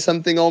little bit of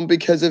something on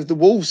because of the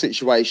Wolves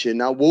situation.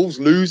 Now, Wolves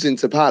losing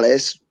to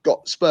Palace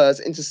got Spurs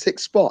into 6th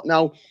spot.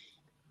 Now,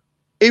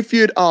 if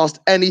you'd asked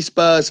any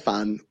Spurs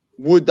fan,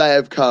 would they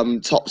have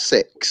come top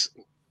 6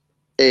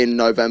 in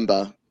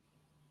November?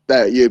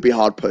 You'd be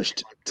hard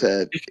pushed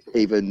to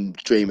even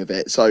dream of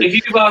it. So if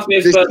you could ask me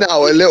if this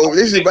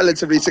is a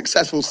relatively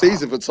successful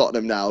season for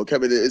Tottenham now,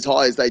 coming as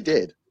high as they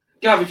did.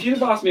 Gav, if you'd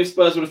have asked me if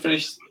Spurs would have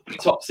finished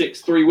top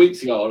 6 3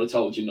 weeks ago, I'd have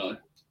told you no.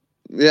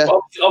 Yeah.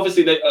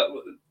 Obviously,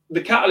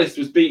 the catalyst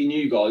was beating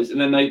you guys,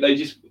 and then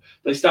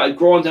they started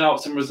grinding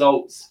out some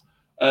results,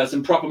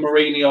 some proper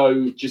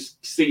Mourinho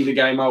just see the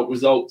game out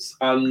results,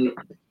 and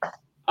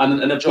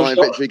they've giant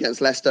victory against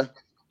Leicester.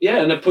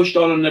 Yeah, and they've pushed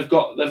on, and they've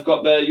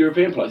got their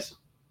European place.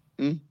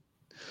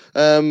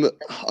 I know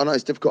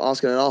it's difficult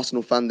asking an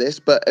Arsenal fan this,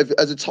 but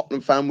as a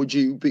Tottenham fan,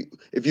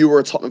 if you were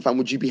a Tottenham fan,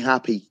 would you be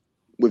happy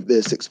with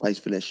the 6th place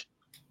finish?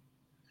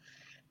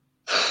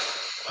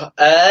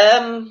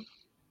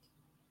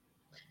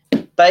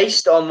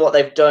 Based on what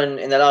they've done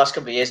in the last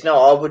couple of years, no,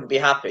 I wouldn't be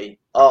happy.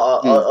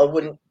 I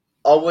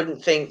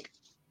wouldn't think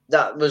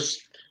that was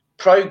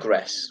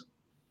progress.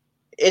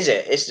 Is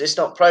it? It's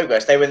not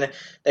progress. They were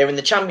in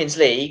the Champions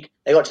League.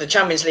 They got to the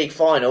Champions League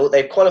final.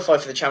 They've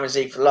qualified for the Champions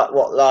League for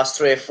last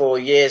 3 or 4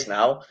 years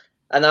now,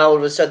 and now all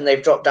of a sudden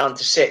they've dropped down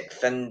to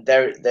 6th, and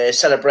they're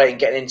celebrating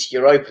getting into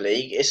Europa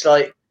League. It's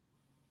like,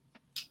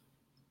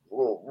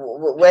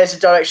 where's the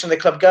direction of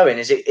the club going?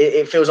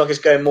 It feels like it's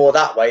going more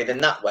that way than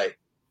that way.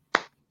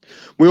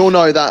 We all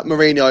know that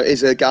Mourinho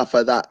is a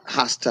gaffer that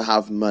has to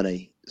have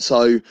money.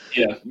 So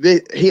yeah,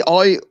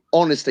 I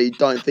honestly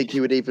don't think he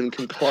would even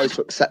come close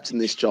to accepting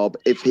this job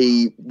if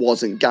he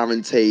wasn't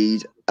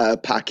guaranteed a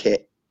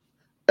packet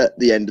at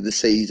the end of the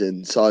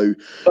season. So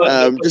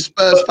do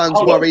Spurs fans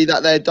worry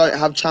that they don't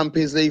have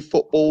Champions League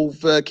football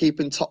for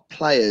keeping top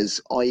players,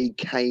 i.e.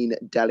 Kane,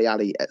 Dele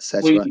Alli,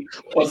 etc.? I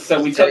was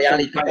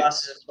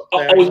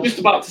just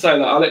about to say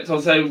that, Alex. I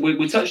was saying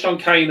we touched on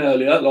Kane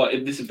earlier, like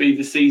if this would be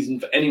the season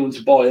for anyone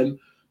to buy him,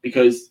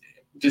 because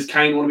does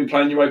Kane want to be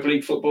playing Europa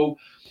League football?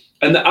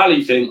 And the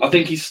Ali thing, I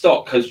think his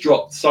stock has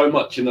dropped so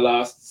much in the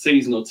last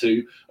season or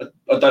two.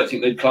 I don't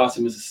think they'd class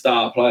him as a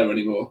star player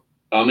anymore.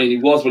 I mean, he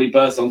was when he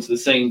burst onto the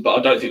scene, but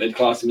I don't think they'd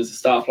class him as a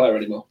star player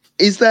anymore.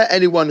 Is there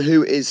anyone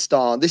who is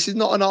star? This is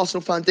not an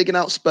Arsenal fan digging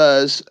out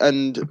Spurs,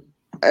 and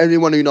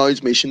anyone who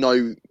knows me should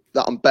know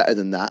that I'm better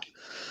than that.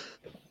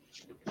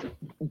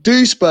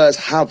 Do Spurs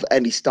have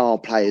any star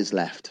players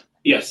left?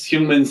 Yes,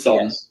 Heung-min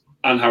Son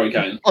and Harry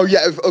Kane. Oh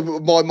yeah,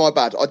 my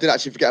bad. I did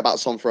actually forget about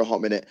Son for a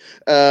hot minute.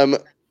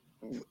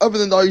 Other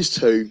than those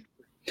two,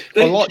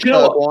 I like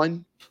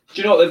Bergwijn.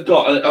 Do you know what they've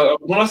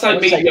got? When I say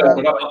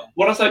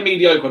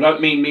mediocre, I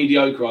don't mean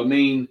mediocre. I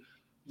mean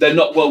they're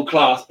not world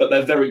class, but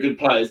they're very good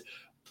players.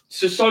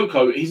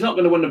 Sissoko, he's not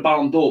going to win the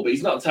Ballon d'Or, but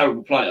he's not a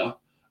terrible player.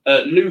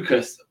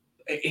 Lucas,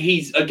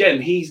 he's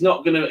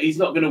not going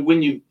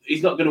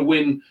to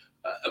win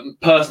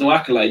personal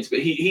accolades, but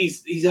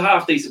he's a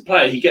half decent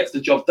player. He gets the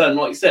job done,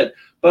 like you said.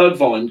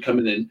 Bergwijn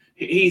coming in,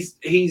 he's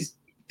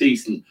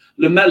decent.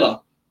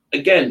 Lamela,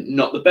 again,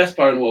 not the best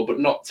player in the world, but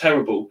not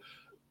terrible.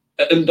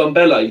 And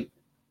Ndombele,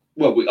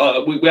 well, we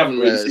haven't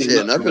really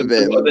seen much of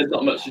him, so there's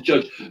not much to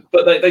judge.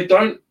 But they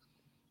don't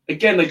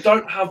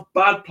have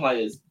bad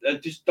players. They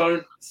just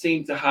don't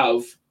seem to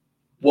have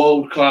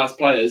world-class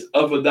players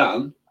other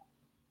than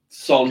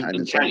Son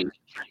and Kane.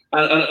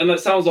 And that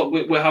sounds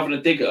like we're having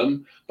a dig at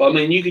them. But, I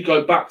mean, you could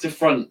go back to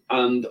front,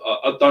 and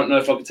I don't know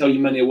if I could tell you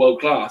many are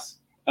world-class,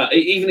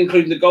 even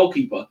including the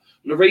goalkeeper.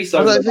 Lloris,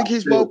 I don't think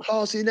he's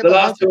world-class. He never the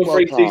last 2 or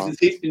 3 seasons,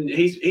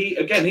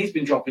 he's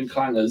been dropping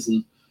clangers.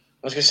 And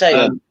I was going to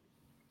say,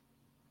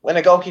 when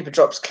a goalkeeper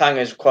drops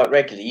clangers quite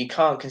regularly, you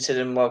can't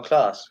consider him world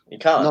class. You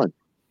can't.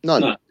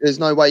 No. There's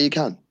no way you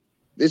can.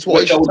 It's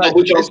what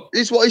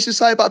he should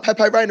say about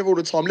Pepe Reina all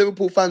the time.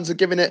 Liverpool fans are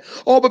giving it,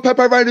 but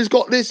Pepe Reina's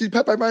got this.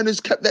 Pepe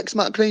Reina's kept X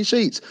amount of clean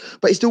sheets.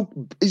 But he'll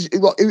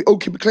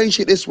keep a clean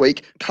sheet this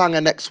week,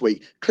 clanger next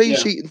week. Clean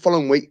sheet the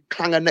following week,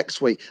 clanger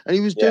next week. And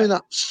he was doing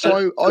that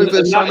so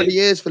many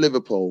years for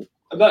Liverpool.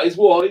 And that is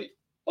why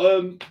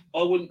I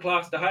wouldn't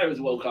class De Gea as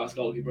a world-class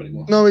goalkeeper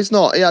anymore. No, he's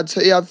not. He had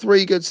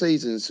 3 good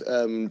seasons,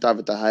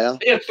 David De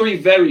Gea. He had 3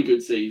 very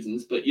good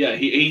seasons, but yeah,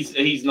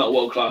 he's not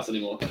world-class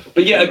anymore.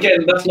 But yeah,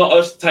 again, that's not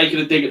us taking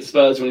a dig at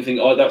Spurs or anything.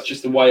 That's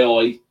just the way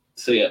I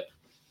see it.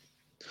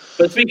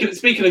 But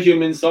speaking of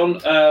Heung-min Son,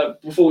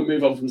 before we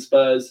move on from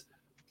Spurs,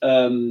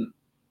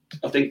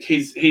 I think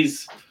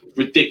his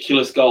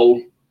ridiculous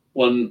goal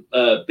won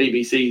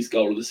BBC's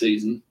goal of the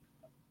season,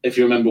 if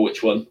you remember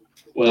which one.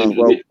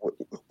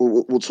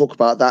 We'll talk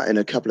about that in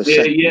a couple of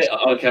seconds.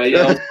 Okay.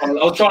 I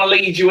was trying to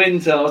lead you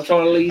into.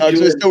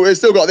 We've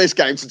still got this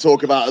game to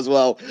talk about as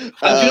well. Do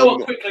you know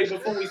what? Quickly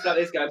before we start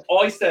this game,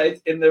 I said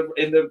in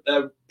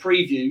the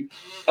preview,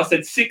 I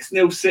said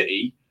 6-0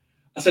 City.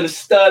 I said a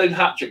Sterling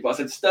hat-trick, but I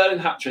said Sterling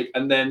hat-trick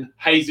and then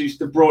Jesus,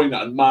 De Bruyne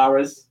and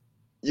Mahrez.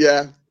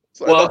 Yeah.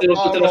 So I say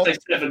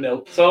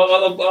 7-0. So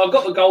I've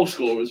got the goal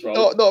scorers right.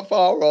 Not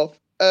far off.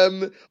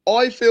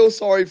 I feel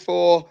sorry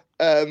for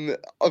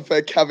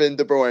Kevin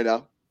De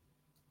Bruyne,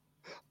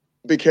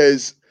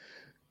 because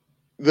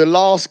the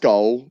last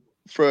goal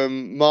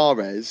from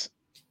Mahrez,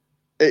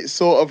 it's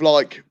sort of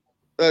like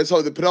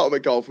the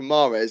penultimate goal from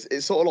Mahrez,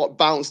 it sort of like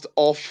bounced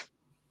off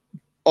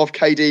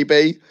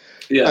KDB,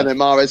 and then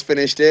Mahrez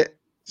finished it,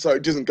 so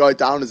it doesn't go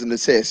down as an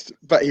assist,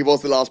 but he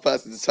was the last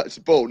person to touch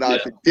the ball. Now,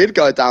 if it did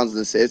go down as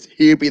an assist,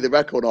 he'd be the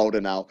record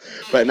holder now.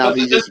 But now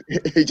he just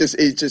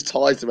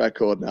ties the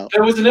record now.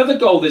 There was another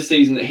goal this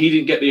season that he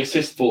didn't get the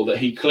assist for that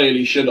he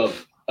clearly should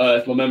have,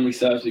 if my memory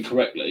serves me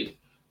correctly.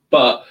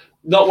 But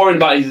not worrying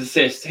about his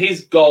assist,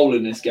 his goal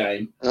in this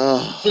game,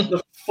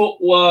 the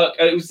footwork,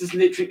 it was just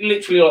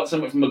literally like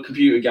something from a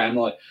computer game,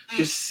 like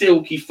just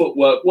silky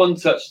footwork. One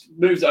touch,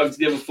 moves it over to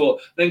the other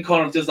foot, then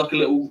kind of does like a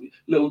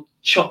little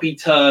choppy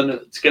turn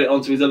to get it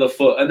onto his other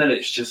foot, and then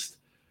it's just.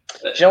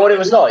 Do you know what it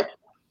was like?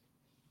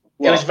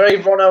 What? It was very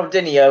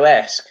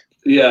Ronaldinho-esque.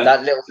 Yeah,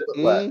 that little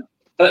footwork.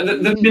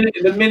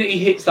 The minute he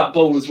hits that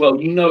ball as well,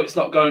 you know it's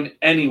not going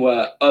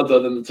anywhere other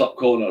than the top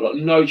corner. Like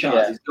no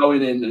chance, it's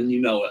going in, and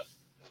you know it.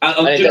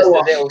 And it does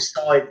the little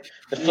side,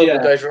 the football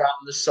goes around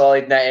the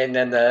side netting,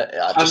 and I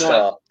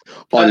love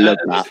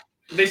that.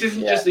 This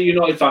isn't just a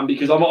United fan,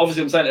 because I'm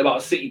saying it about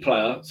a City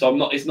player,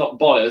 so it's not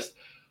biased.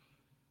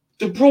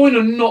 De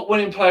Bruyne not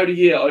winning Player of the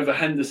Year over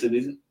Henderson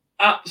is an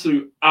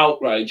absolute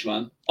outrage,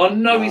 man. I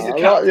know he's the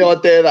captain. I like the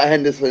idea that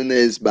Henderson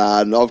is,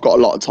 man. I've got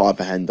a lot of time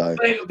for Hendo.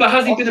 But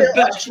has he been a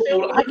better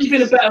footballer? Has he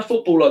been a better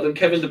footballer than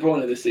Kevin De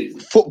Bruyne this season?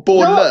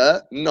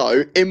 Footballer,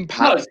 no.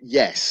 Impact,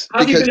 yes.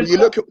 Because when you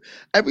look at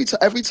every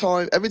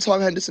time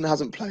Henderson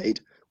hasn't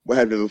played, where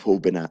have Liverpool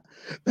been at?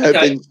 They've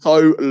been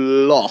so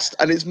lost,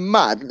 and it's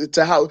mad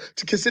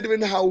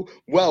considering how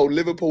well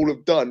Liverpool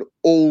have done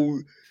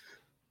all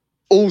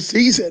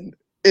season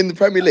in the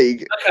Premier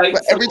League. Okay,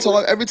 but every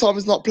time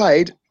it's not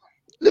played,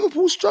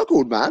 Liverpool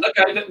struggled, man.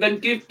 Okay, then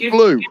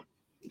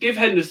give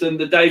Henderson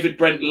the David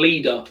Brent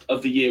Leader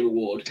of the Year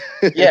award.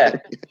 Yeah.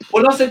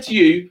 When I said to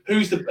you,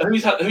 who's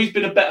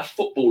been a better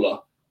footballer?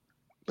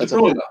 Better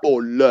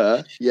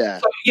footballer, yeah.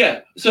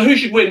 So who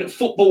should win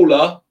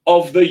Footballer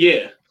of the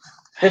Year?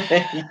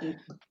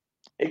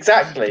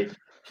 Exactly.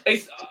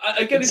 It's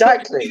again,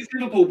 Exactly. it's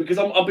Liverpool because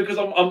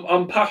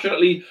I'm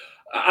passionately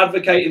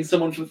advocating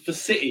someone for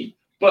City,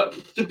 but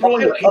De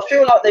Bruyne. I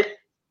feel like they've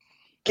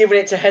given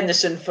it to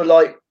Henderson for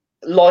like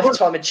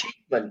lifetime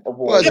achievement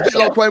award. Well, it's a bit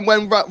like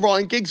when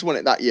Ryan Giggs won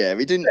it that year.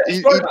 He didn't.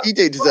 He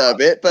did deserve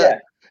it,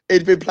 but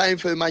he'd been playing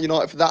for Man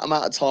United for that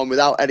amount of time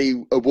without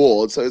any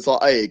awards. So it's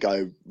like, there you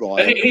go,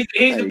 Ryan.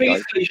 Here's the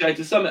biggest cliche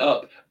to sum it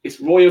up. It's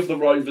Roy of the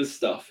Rovers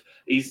stuff.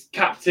 He's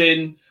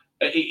captain.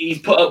 He's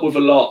put up with a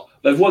lot.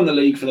 They've won the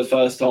league for the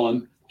first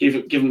time. Give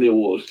him the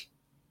award,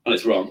 and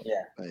it's wrong.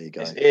 Yeah, there you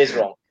go. It is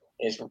wrong.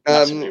 It's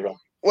massively wrong.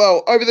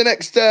 Well, over the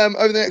next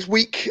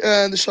week,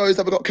 the shows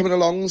that we've got coming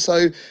along.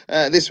 So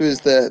this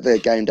was the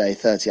game day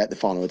 38, the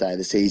final day of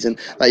the season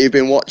that you've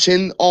been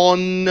watching.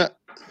 On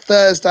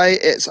Thursday,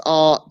 it's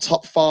our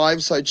top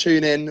 5. So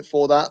tune in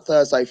for that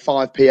Thursday,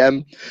 5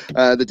 p.m.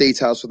 The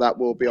details for that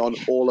will be on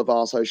all of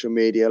our social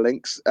media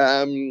links.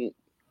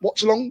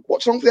 Watch along for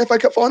the FA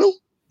Cup final.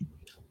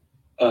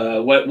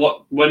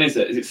 When is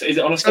it? Is it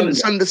on a Sunday?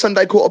 Saturday,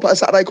 Saturday,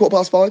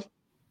 5:15.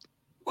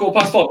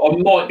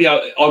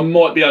 5:15. I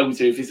might be able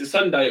to. If it's a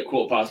Sunday at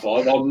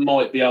 5:15, I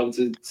might be able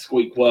to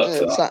squeak work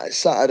for that.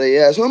 Saturday,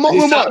 yeah. So we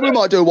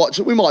might do a watch.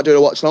 We might do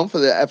a watch along for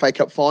the FA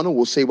Cup final.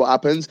 We'll see what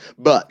happens.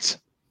 But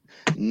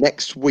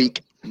next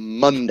week,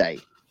 Monday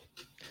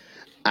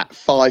at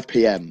 5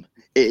 p.m,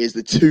 it is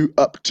the 2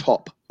 Up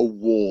Top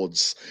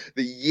Awards.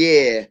 The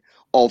year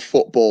of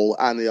football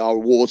and our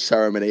awards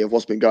ceremony of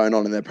what's been going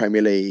on in the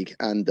Premier League,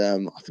 and I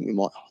think I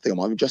might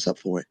even dress up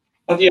for it.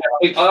 Yeah,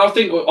 I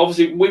think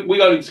obviously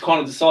we only kind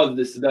of decided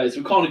this today,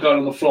 so we're kind of going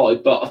on the fly.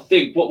 But I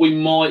think what we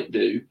might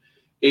do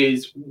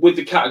is with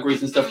the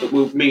categories and stuff that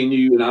me and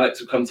you and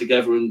Alex will come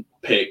together and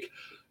pick.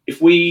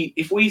 If we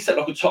set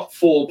like a top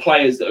 4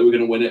 players that are going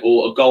to win it,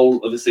 or a goal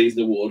of the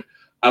season award,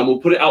 and we'll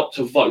put it out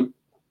to vote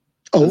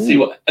and see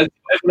what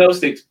everyone else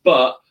thinks.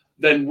 But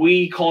then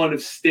we kind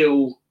of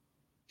still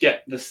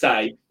get the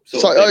say. So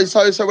we'll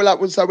have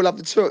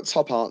the 2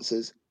 top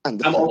answers and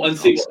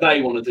see what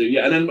they want to do.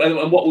 Yeah,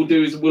 and what we'll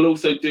do is we'll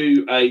also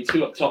do a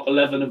 2 Up Top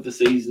 11 of the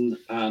season,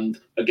 and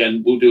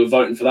again we'll do a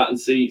voting for that and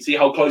see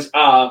how close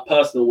our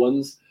personal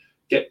ones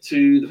get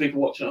to the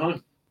people watching at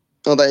home.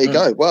 Oh, there you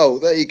go. Well,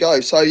 there you go.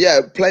 So,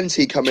 yeah,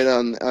 plenty coming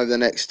on over the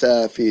next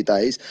few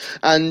days.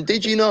 And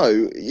did you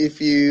know,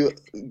 if you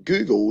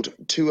Googled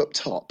 2 Up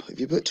Top, if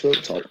you put 2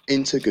 Up Top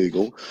into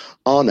Google,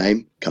 our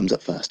name comes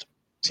up first.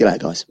 See you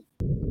later, guys.